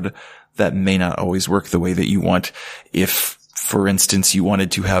Shroud, that may not always work the way that you want. If, for instance, you wanted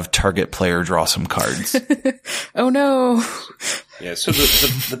to have target player draw some cards. Oh no. Yeah, so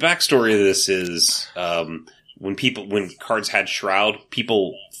the backstory of this is, when cards had Shroud,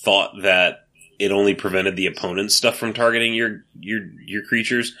 people thought that it only prevented the opponent's stuff from targeting your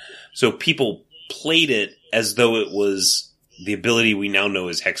creatures. So people played it as though it was the ability we now know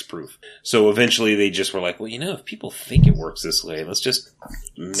is hexproof. So eventually they just were like, well, if people think it works this way, let's just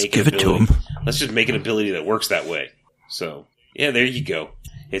give it to them. Let's just make an ability that works that way. So, yeah, there you go.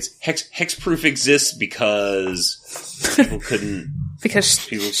 It's hexproof exists because people couldn't. Because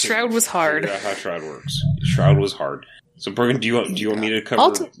Shroud was hard. Figure out how Shroud works. Shroud was hard. So, Bergen, do you want me to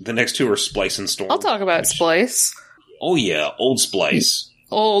cover the next 2 or Splice and Storm? I'll talk about Splice. Oh yeah, old Splice.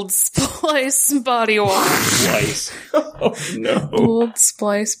 Old Splice body wash. Splice. Oh no. Old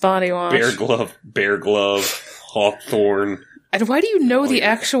Splice body wash. Bear glove, Hawthorne. And why do you know the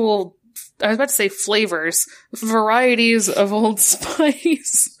actual, I was about to say flavors, varieties of Old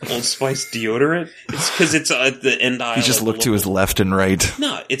Spice? Old Spice deodorant? It's because it's at the end aisle. He just looked to his left and right.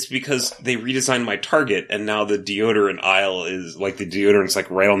 No, it's because they redesigned my Target and now the deodorant aisle is the deodorant's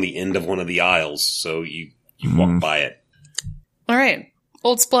right on the end of one of the aisles. So you walk by it. All right.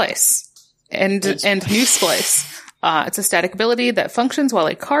 Old Splice. And New Splice. It's a static ability that functions while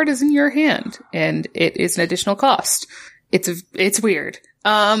a card is in your hand, and it is an additional cost. It's weird.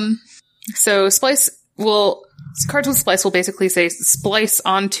 So cards with Splice will basically say splice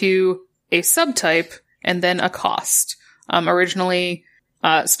onto a subtype and then a cost. Originally,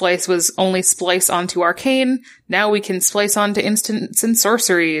 Splice was only splice onto Arcane. Now we can splice onto instants and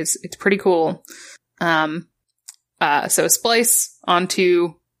sorceries. It's pretty cool. So splice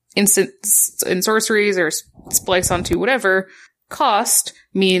onto instants and sorceries or splice onto whatever, cost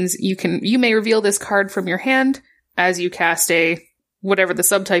means you may reveal this card from your hand as you cast a, whatever the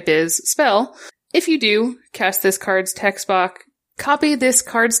subtype is, spell. If you do, cast this card's text box, copy this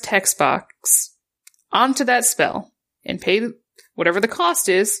card's text box onto that spell, and pay whatever the cost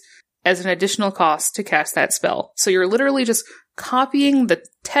is as an additional cost to cast that spell. So you're literally just copying the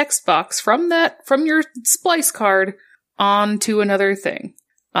text box from your splice card onto another thing.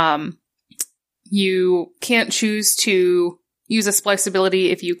 You can't choose to use a splice ability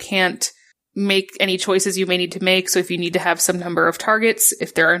if you can't make any choices you may need to make. So if you need to have some number of targets,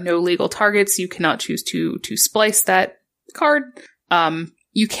 if there are no legal targets, you cannot choose to splice that card.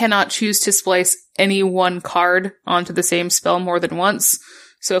 You cannot choose to splice any one card onto the same spell more than once.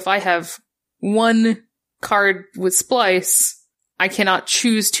 So if I have one card with splice, I cannot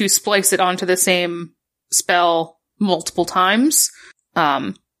choose to splice it onto the same spell multiple times.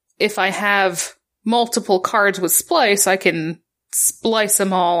 If I have multiple cards with splice, I can splice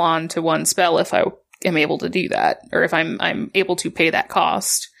them all onto one spell if I am able to do that, or if I'm able to pay that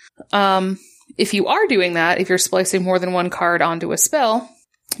cost. If you are doing that, if you're splicing more than one card onto a spell,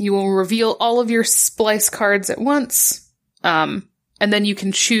 you will reveal all of your splice cards at once, and then you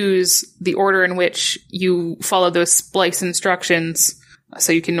can choose the order in which you follow those splice instructions.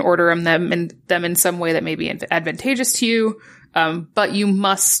 So you can order them in some way that may be advantageous to you, but you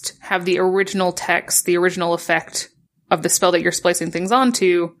must have the original text, the original effect of the spell that you're splicing things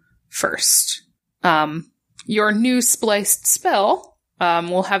onto first. Your new spliced spell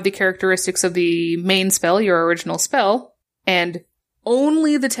will have the characteristics of the main spell, your original spell, and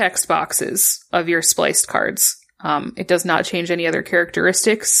only the text boxes of your spliced cards. It does not change any other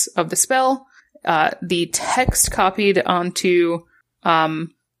characteristics of the spell. The text copied onto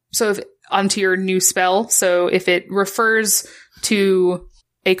onto your new spell. So if it refers to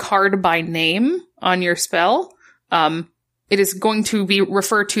a card by name on your spell, it is going to be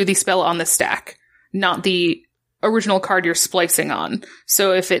referred to the spell on the stack, not the original card you're splicing on.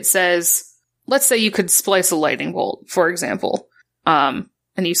 So if it says, let's say you could splice a lightning bolt, for example, and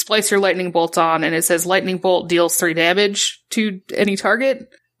you splice your lightning bolt on and it says lightning bolt deals 3 damage to any target,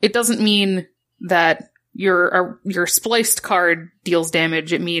 it doesn't mean that your spliced card deals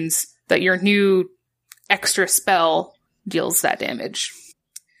damage. It means that your new extra spell deals that damage.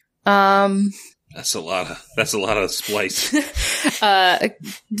 That's a lot of splice.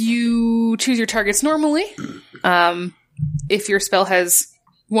 You choose your targets normally. If your spell has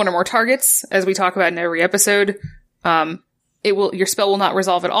one or more targets, as we talk about in every episode, your spell will not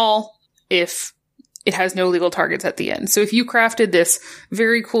resolve at all if it has no legal targets at the end. So if you crafted this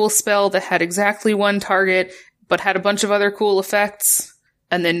very cool spell that had exactly one target, but had a bunch of other cool effects,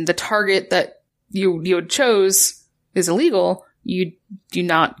 and then the target that you had chose is illegal, you do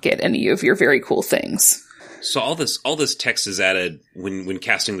not get any of your very cool things. So all this text is added when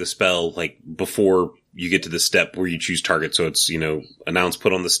casting the spell, like before you get to the step where you choose target. So it's, announce,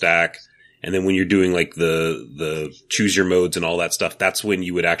 put on the stack. And then when you're doing like the choose your modes and all that stuff, that's when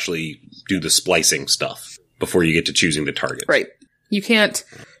you would actually do the splicing stuff before you get to choosing the targets. Right. You can't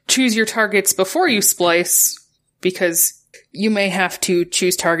choose your targets before you splice because you may have to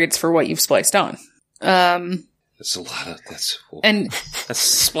choose targets for what you've spliced on. That's a lot of, that's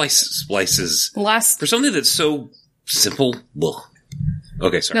splices. For something that's so simple. Ugh.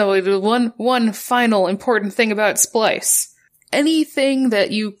 Okay, sorry. No, one final important thing about splice. Anything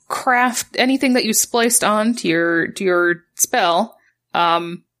that you craft, anything that you spliced on to your spell,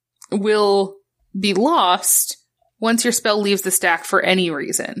 will be lost once your spell leaves the stack for any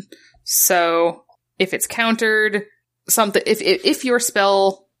reason. So, if it's countered, if your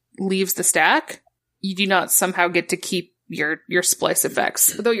spell leaves the stack, you do not somehow get to keep your splice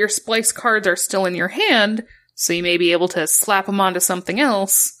effects. Though your splice cards are still in your hand, so you may be able to slap them onto something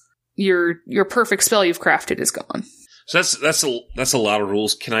else, your perfect spell you've crafted is gone. So that's a lot of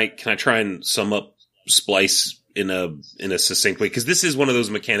rules. Can I try and sum up splice in a succinct way? Because this is one of those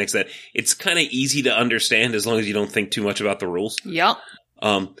mechanics that it's kind of easy to understand as long as you don't think too much about the rules. Yep.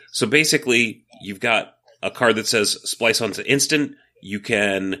 So basically, you've got a card that says splice onto instant. You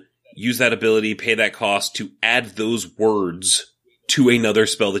can use that ability, pay that cost to add those words to another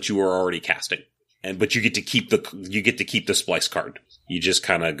spell that you are already casting. But you get to keep the splice card. You just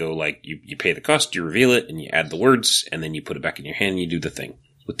kind of go like, you pay the cost, you reveal it, and you add the words, and then you put it back in your hand and you do the thing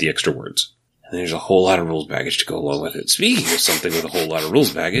with the extra words. And there's a whole lot of rules baggage to go along with it. Speaking of something with a whole lot of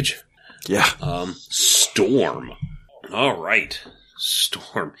rules baggage. Yeah. Storm. Alright.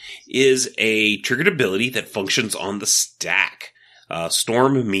 Storm is a triggered ability that functions on the stack.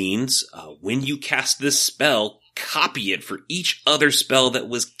 Storm means when you cast this spell, copy it for each other spell that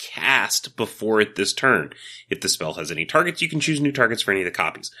was cast before it this turn. If the spell has any targets, you can choose new targets for any of the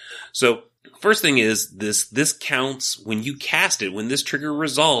copies. So, first thing is, this counts when you cast it. When this trigger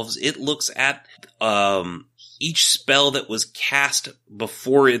resolves, it looks at each spell that was cast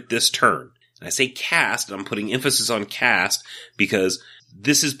before it this turn. And I say cast, and I'm putting emphasis on cast, because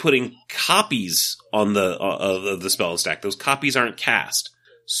this is putting copies on the spell stack. Those copies aren't cast.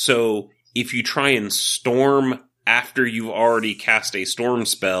 So, if you try and storm after you've already cast a storm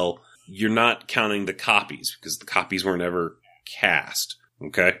spell, you're not counting the copies, because the copies weren't ever cast.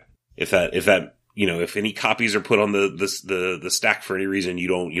 Okay? If any copies are put on the stack for any reason, you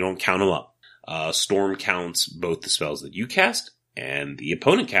don't count them up. Storm counts both the spells that you cast and the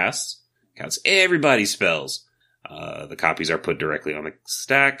opponent casts. Counts everybody's spells. The copies are put directly on the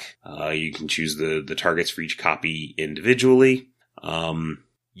stack. You can choose the targets for each copy individually.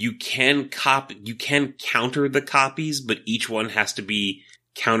 You can counter the copies, but each one has to be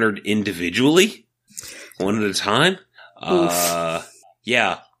countered individually, one at a time.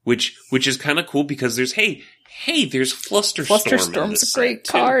 Yeah, which is kind of cool, because there's there's Flusterstorm. Flusterstorm's a great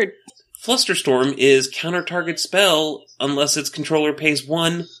card. Flusterstorm is counter target spell unless its controller pays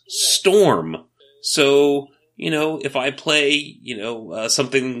 1 storm. So, if I play,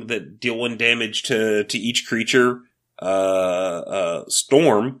 something that deal 1 damage to each creature,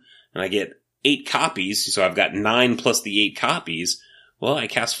 storm, and I get 8 copies, so I've got 9 plus the 8 copies, well, I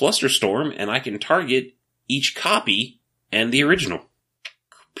cast Flusterstorm, and I can target each copy and the original.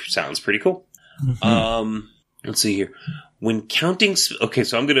 Sounds pretty cool. Mm-hmm. Let's see here. When counting, okay,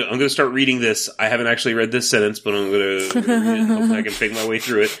 so I'm gonna start reading this. I haven't actually read this sentence, but I'm gonna read it. Hopefully I can fake my way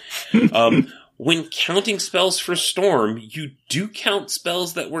through it. When counting spells for Storm, you do count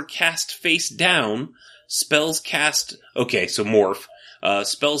spells that were cast face down. Spells cast, okay, so morph.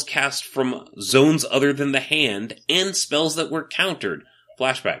 Spells cast from zones other than the hand, and spells that were countered.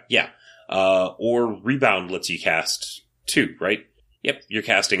 Flashback, yeah. Or rebound lets you cast too, right? Yep, you're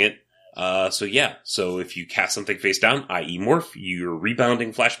casting it. So if you cast something face down, i.e. morph, you're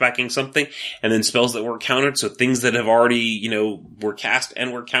rebounding, flashbacking something, and then spells that were countered, so things that have already, were cast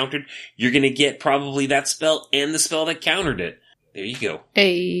and were countered, you're gonna get probably that spell and the spell that countered it. There you go.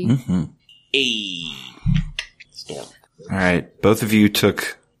 A. Mm-hmm. Storm. Alright, both of you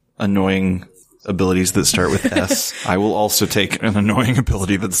took annoying abilities that start with S. I will also take an annoying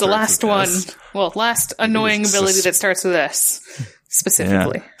ability that starts with S. The last one. Well, last annoying ability that starts with S.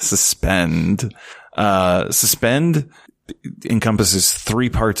 Specifically. Yeah. Suspend. Suspend encompasses 3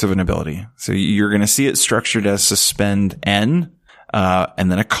 parts of an ability. So you're going to see it structured as suspend N, and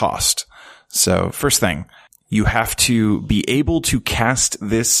then a cost. So first thing, you have to be able to cast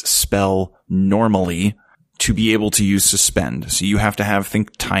this spell normally to be able to use suspend. So you have to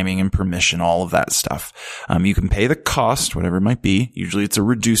think timing and permission, all of that stuff. You can pay the cost, whatever it might be. Usually it's a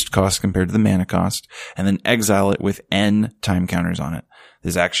reduced cost compared to the mana cost, and then exile it with N time counters on it.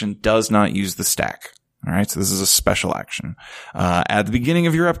 This action does not use the stack. All right. So this is a special action. At the beginning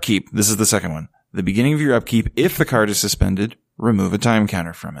of your upkeep, this is the second one. The beginning of your upkeep, if the card is suspended, remove a time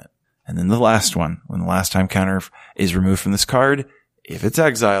counter from it. And then the last one, when the last time counter is removed from this card, if it's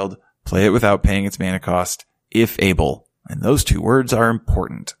exiled, play it without paying its mana cost, if able. And those 2 words are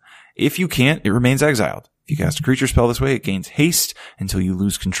important. If you can't, it remains exiled. If you cast a creature spell this way, it gains haste until you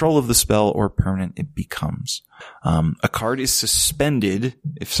lose control of the spell or permanent it becomes. A card is suspended.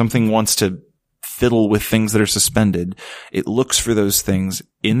 If something wants to fiddle with things that are suspended, it looks for those things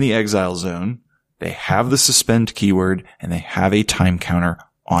in the exile zone. They have the suspend keyword, and they have a time counter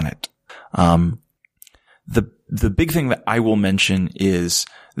on it. The big thing that I will mention is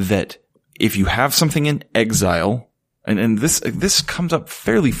that if you have something in exile, and this comes up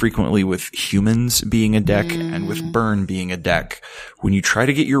fairly frequently with humans being a deck and with burn being a deck. When you try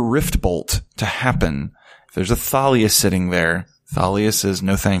to get your Rift Bolt to happen, if there's a Thalia sitting there, Thalia says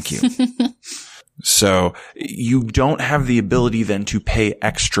no thank you. So you don't have the ability then to pay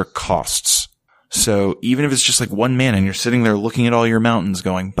extra costs. So even if it's just 1 mana and you're sitting there looking at all your mountains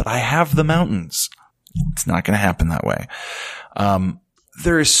going, but I have the mountains, it's not going to happen that way.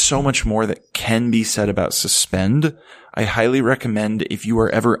 There is so much more that can be said about suspend. I highly recommend, if you are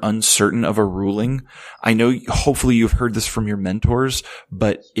ever uncertain of a ruling, I know hopefully you've heard this from your mentors,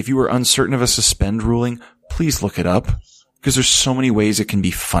 but if you are uncertain of a suspend ruling, please look it up, because there's so many ways it can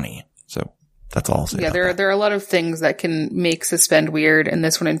be funny. So that's all I'll say. Yeah, there are a lot of things that can make suspend weird, and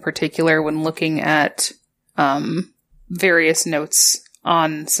this one in particular, when looking at various notes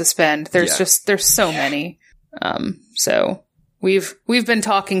on suspend, there's so many. So we've been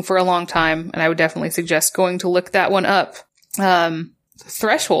talking for a long time, and I would definitely suggest going to look that one up.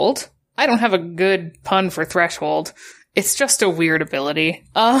 Threshold. I don't have a good pun for threshold. It's just a weird ability.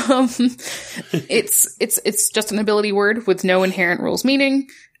 It's just an ability word with no inherent rules meaning.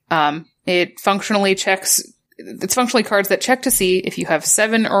 It's functionally cards that check to see if you have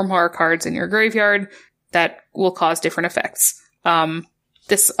 7 or more cards in your graveyard that will cause different effects.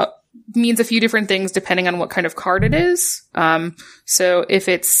 This means a few different things depending on what kind of card it is. So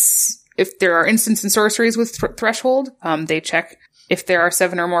if there are instants and sorceries with threshold, they check if there are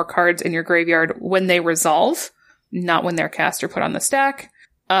 7 or more cards in your graveyard when they resolve, not when they're cast or put on the stack.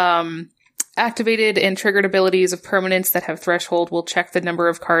 Activated and triggered abilities of permanents that have threshold will check the number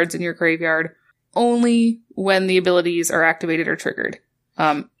of cards in your graveyard only when the abilities are activated or triggered.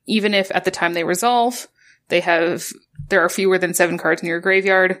 Even if at the time they resolve, there are fewer than 7 cards in your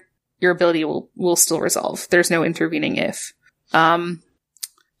graveyard, your ability will still resolve. There's no intervening if.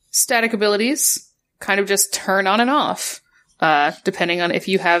 Static abilities kind of just turn on and off, depending on if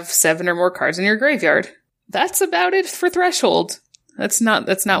you have 7 or more cards in your graveyard. That's about it for threshold. That's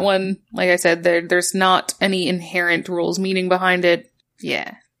not one, like I said, there's not any inherent rules meaning behind it.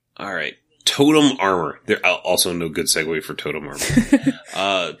 Yeah. All right. Totem Armor. There also no good segue for Totem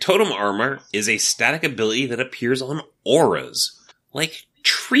Armor. Totem Armor is a static ability that appears on auras, like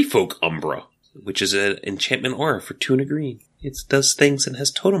Treefolk Umbra, which is an enchantment aura for 2 and a green. It does things and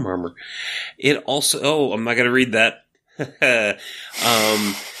has Totem Armor. It also, I'm not going to read that.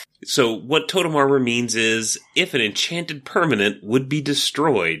 So what Totem Armor means is if an enchanted permanent would be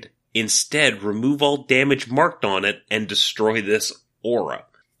destroyed, instead remove all damage marked on it and destroy this aura.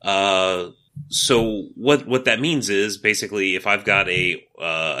 So what that means is basically if I've got a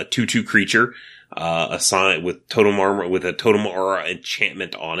 2/2 creature, assigned with Totem Armor, with a Totem Aura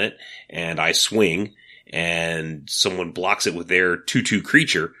enchantment on it, and I swing, and someone blocks it with their 2/2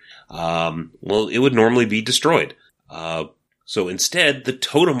 creature, well, it would normally be destroyed. So instead, the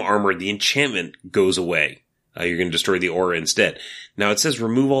Totem Armor, the enchantment, goes away. You're going to destroy the aura instead. Now, it says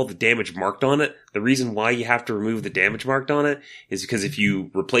remove all the damage marked on it. The reason why you have to remove the damage marked on it is because if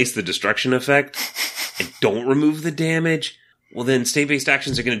you replace the destruction effect and don't remove the damage, well, then state-based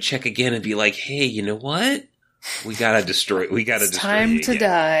actions are going to check again and be like, hey, you know what? We got to destroy It's time to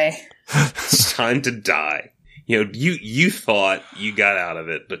die. It's time to die. You know, you thought you got out of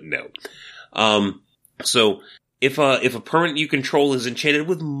it, but no. So if a permanent you control is enchanted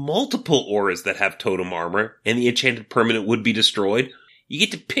with multiple auras that have Totem Armor, and the enchanted permanent would be destroyed, you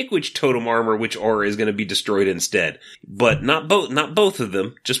get to pick which Totem Armor, which aura is going to be destroyed instead. But not both of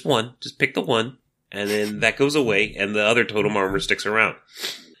them, just one. Just pick the one, and then that goes away, and the other Totem Armor sticks around.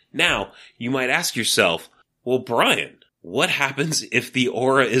 Now, you might ask yourself, well, Brian, what happens if the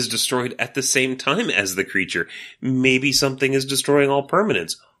aura is destroyed at the same time as the creature? Maybe something is destroying all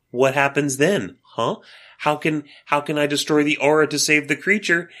permanents. What happens then? Huh? How can I destroy the aura to save the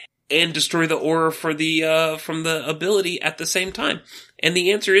creature and destroy the aura for the from the ability at the same time? And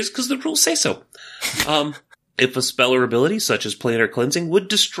the answer is because the rules say so. If a spell or ability such as Planar Cleansing would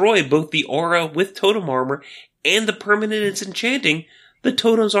destroy both the aura with Totem Armor and the permanent it's enchanting, the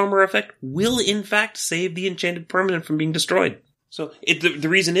Totem's Armor effect will in fact save the enchanted permanent from being destroyed. So the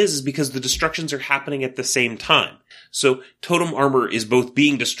reason is because the destructions are happening at the same time. So Totem Armor is both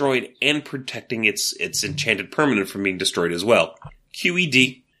being destroyed and protecting its enchanted permanent from being destroyed as well.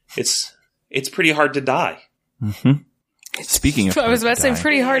 QED. It's pretty hard to die. Mm-hmm. Speaking of, I was about to say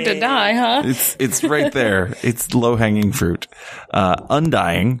pretty hard to die, huh? It's right there. It's low hanging fruit.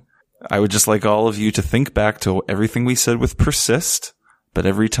 Undying. I would just like all of you to think back to everything we said with persist, but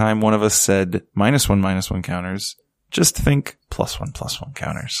every time one of us said -1/-1 counters, just think +1/+1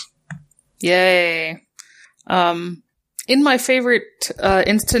 counters. Yay. In my favorite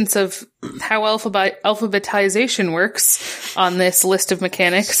instance of how alphabetization works on this list of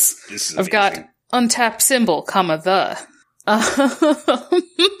mechanics, I've got untap symbol, the.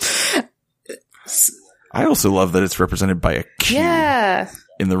 I also love that it's represented by a Q. Yeah.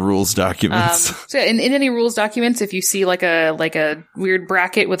 In the rules documents. So in any rules documents, if you see like a weird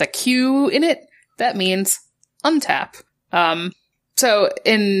bracket with a Q in it, that means untap. So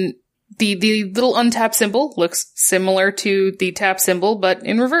in the little untap symbol looks similar to the tap symbol, but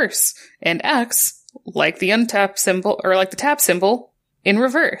in reverse, and acts like the untap symbol, or like the tap symbol in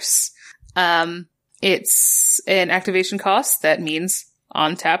reverse. It's an activation cost that means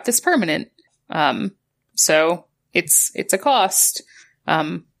untap this permanent. So it's a cost.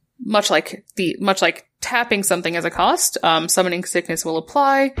 Much like tapping something as a cost, summoning sickness will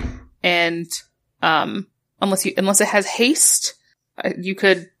apply, and unless it has haste, you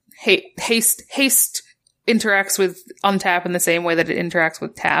could haste interacts with untap in the same way that it interacts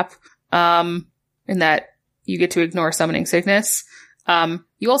with tap, in that you get to ignore summoning sickness.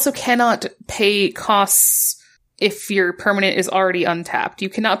 You also cannot pay costs if your permanent is already untapped. You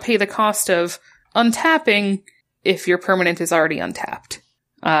cannot pay the cost of untapping if your permanent is already untapped.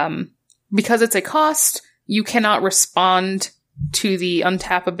 Because it's a cost, you cannot respond to the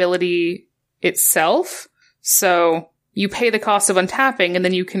untap ability itself. So you pay the cost of untapping, and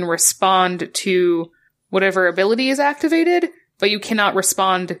then you can respond to whatever ability is activated, but you cannot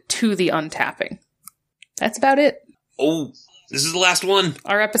respond to the untapping. That's about it. Oh, this is the last one.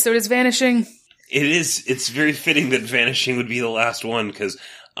 Our episode is Vanishing. It is. It's very fitting that Vanishing would be the last one, because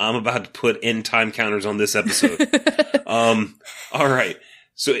I'm about to put in time counters on this episode. All right.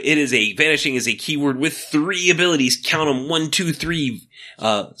 So Vanishing is a keyword with 3 abilities. Count them, 1, 2, 3.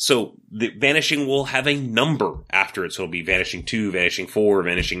 So the Vanishing will have a number after it. So it'll be Vanishing 2, Vanishing 4,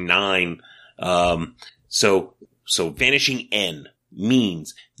 Vanishing 9. So Vanishing N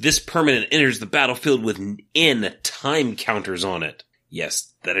means this permanent enters the battlefield with N time counters on it.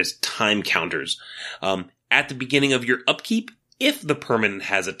 Yes, that is time counters. At the beginning of your upkeep, if the permanent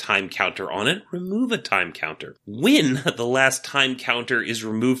has a time counter on it, remove a time counter. When the last time counter is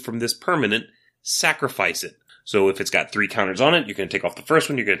removed from this permanent, sacrifice it. So if it's got 3 counters on it, you're going to take off the first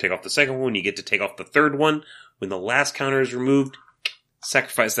one, you're going to take off the second one, you get to take off the third one. When the last counter is removed,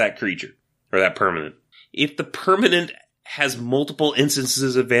 sacrifice that creature, or that permanent. If the permanent has multiple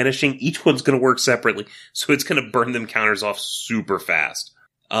instances of Vanishing, each one's going to work separately, so it's going to burn them counters off super fast.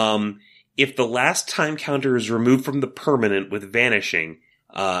 If the last time counter is removed from the permanent with Vanishing,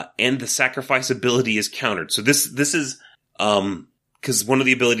 and the sacrifice ability is countered. So this is, because one of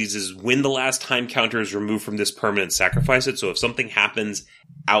the abilities is when the last time counter is removed from this permanent, sacrifice it. So if something happens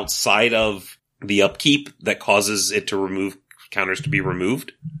outside of the upkeep that causes it to remove counters to be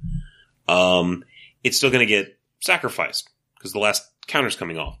removed, it's still going to get sacrificed because the last counter's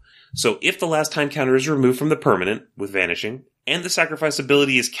coming off. So if the last time counter is removed from the permanent with Vanishing, and the sacrifice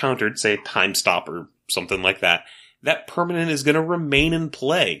ability is countered, say time stop or something like that, that permanent is going to remain in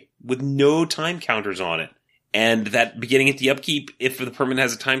play with no time counters on it. And that beginning at the upkeep, if the permanent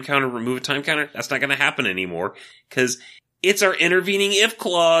has a time counter, remove a time counter, that's not going to happen anymore, because it's our intervening if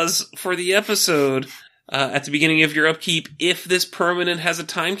clause for the episode. At the beginning of your upkeep, if this permanent has a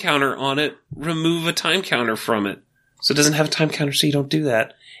time counter on it, remove a time counter from it. So it doesn't have a time counter, so you don't do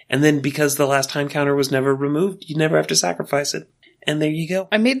that. And then because the last time counter was never removed, you never have to sacrifice it. And there you go.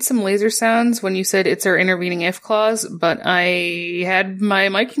 I made some laser sounds when you said it's our intervening if clause, but I had my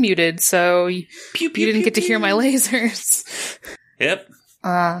mic muted, so you didn't get to hear my lasers. Yep.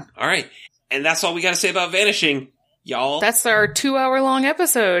 All right. And that's all we got to say about Vanishing, y'all. That's our 2-hour-long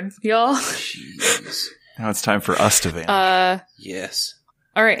episode, y'all. Jeez. Now it's time for us to vanish. Yes.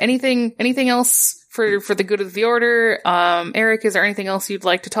 All right. Anything else for the good of the order? Eric, is there anything else you'd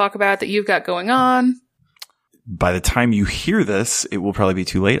like to talk about that you've got going on? By the time you hear this, it will probably be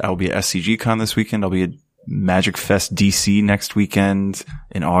too late. I will be at SCGCon this weekend. I'll be at Magic Fest DC next weekend.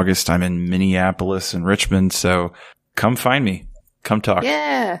 In August, I'm in Minneapolis and Richmond. So come find me. Come talk.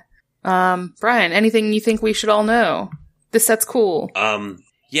 Yeah. Brian, anything you think we should all know? This set's cool. I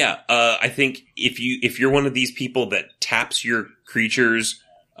think if you're one of these people that taps your creatures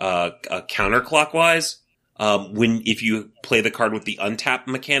counterclockwise, if you play the card with the untap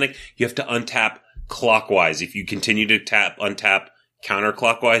mechanic, you have to untap clockwise. If you continue to untap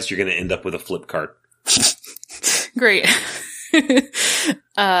counterclockwise, you're going to end up with a flip card. Great.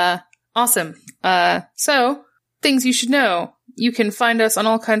 Awesome. So things you should know. You can find us on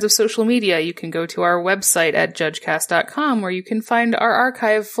all kinds of social media. You can go to our website at judgecast.com, where you can find our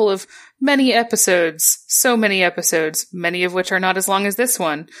archive full of many episodes. So many episodes, many of which are not as long as this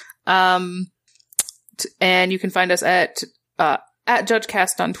one. And you can find us at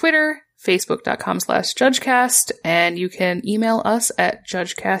JudgeCast on Twitter, facebook.com/JudgeCast, and you can email us at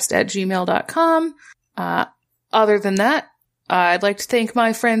judgecast@gmail.com. Other than that, I'd like to thank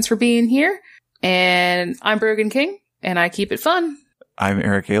my friends for being here, and I'm Brogan King. And I keep it fun. I'm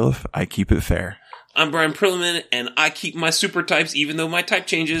Eric Aliff. I keep it fair. I'm Brian Perlman, and I keep my super types even though my type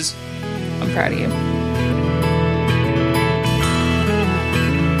changes. I'm proud of you.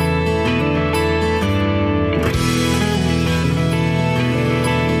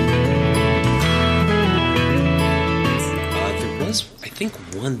 There was, I think,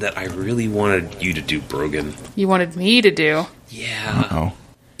 one that I really wanted you to do, Brogan. You wanted me to do? Yeah. Oh.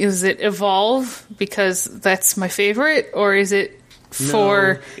 Is it Evolve because that's my favorite, or is it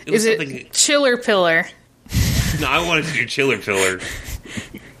for? No, is it Chiller Pillar? No, I wanted to do Chiller Pillar.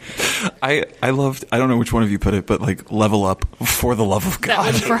 I loved. I don't know which one of you put it, but like Level Up for the love of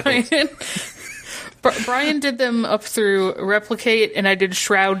God. That was Brian. Brian did them up through Replicate, and I did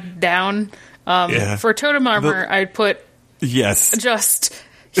Shroud down. For Totem Armor, I'd put yes. Just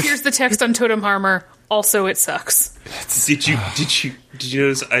Here's the text on Totem Armor. Also, it sucks. Did you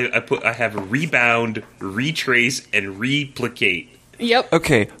notice I have rebound, retrace, and replicate. Yep.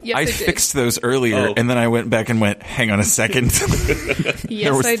 Okay, Yes, I I did. fixed those earlier, Oh. and then I went back and went, hang on a second. Yes,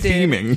 there was I did. theming.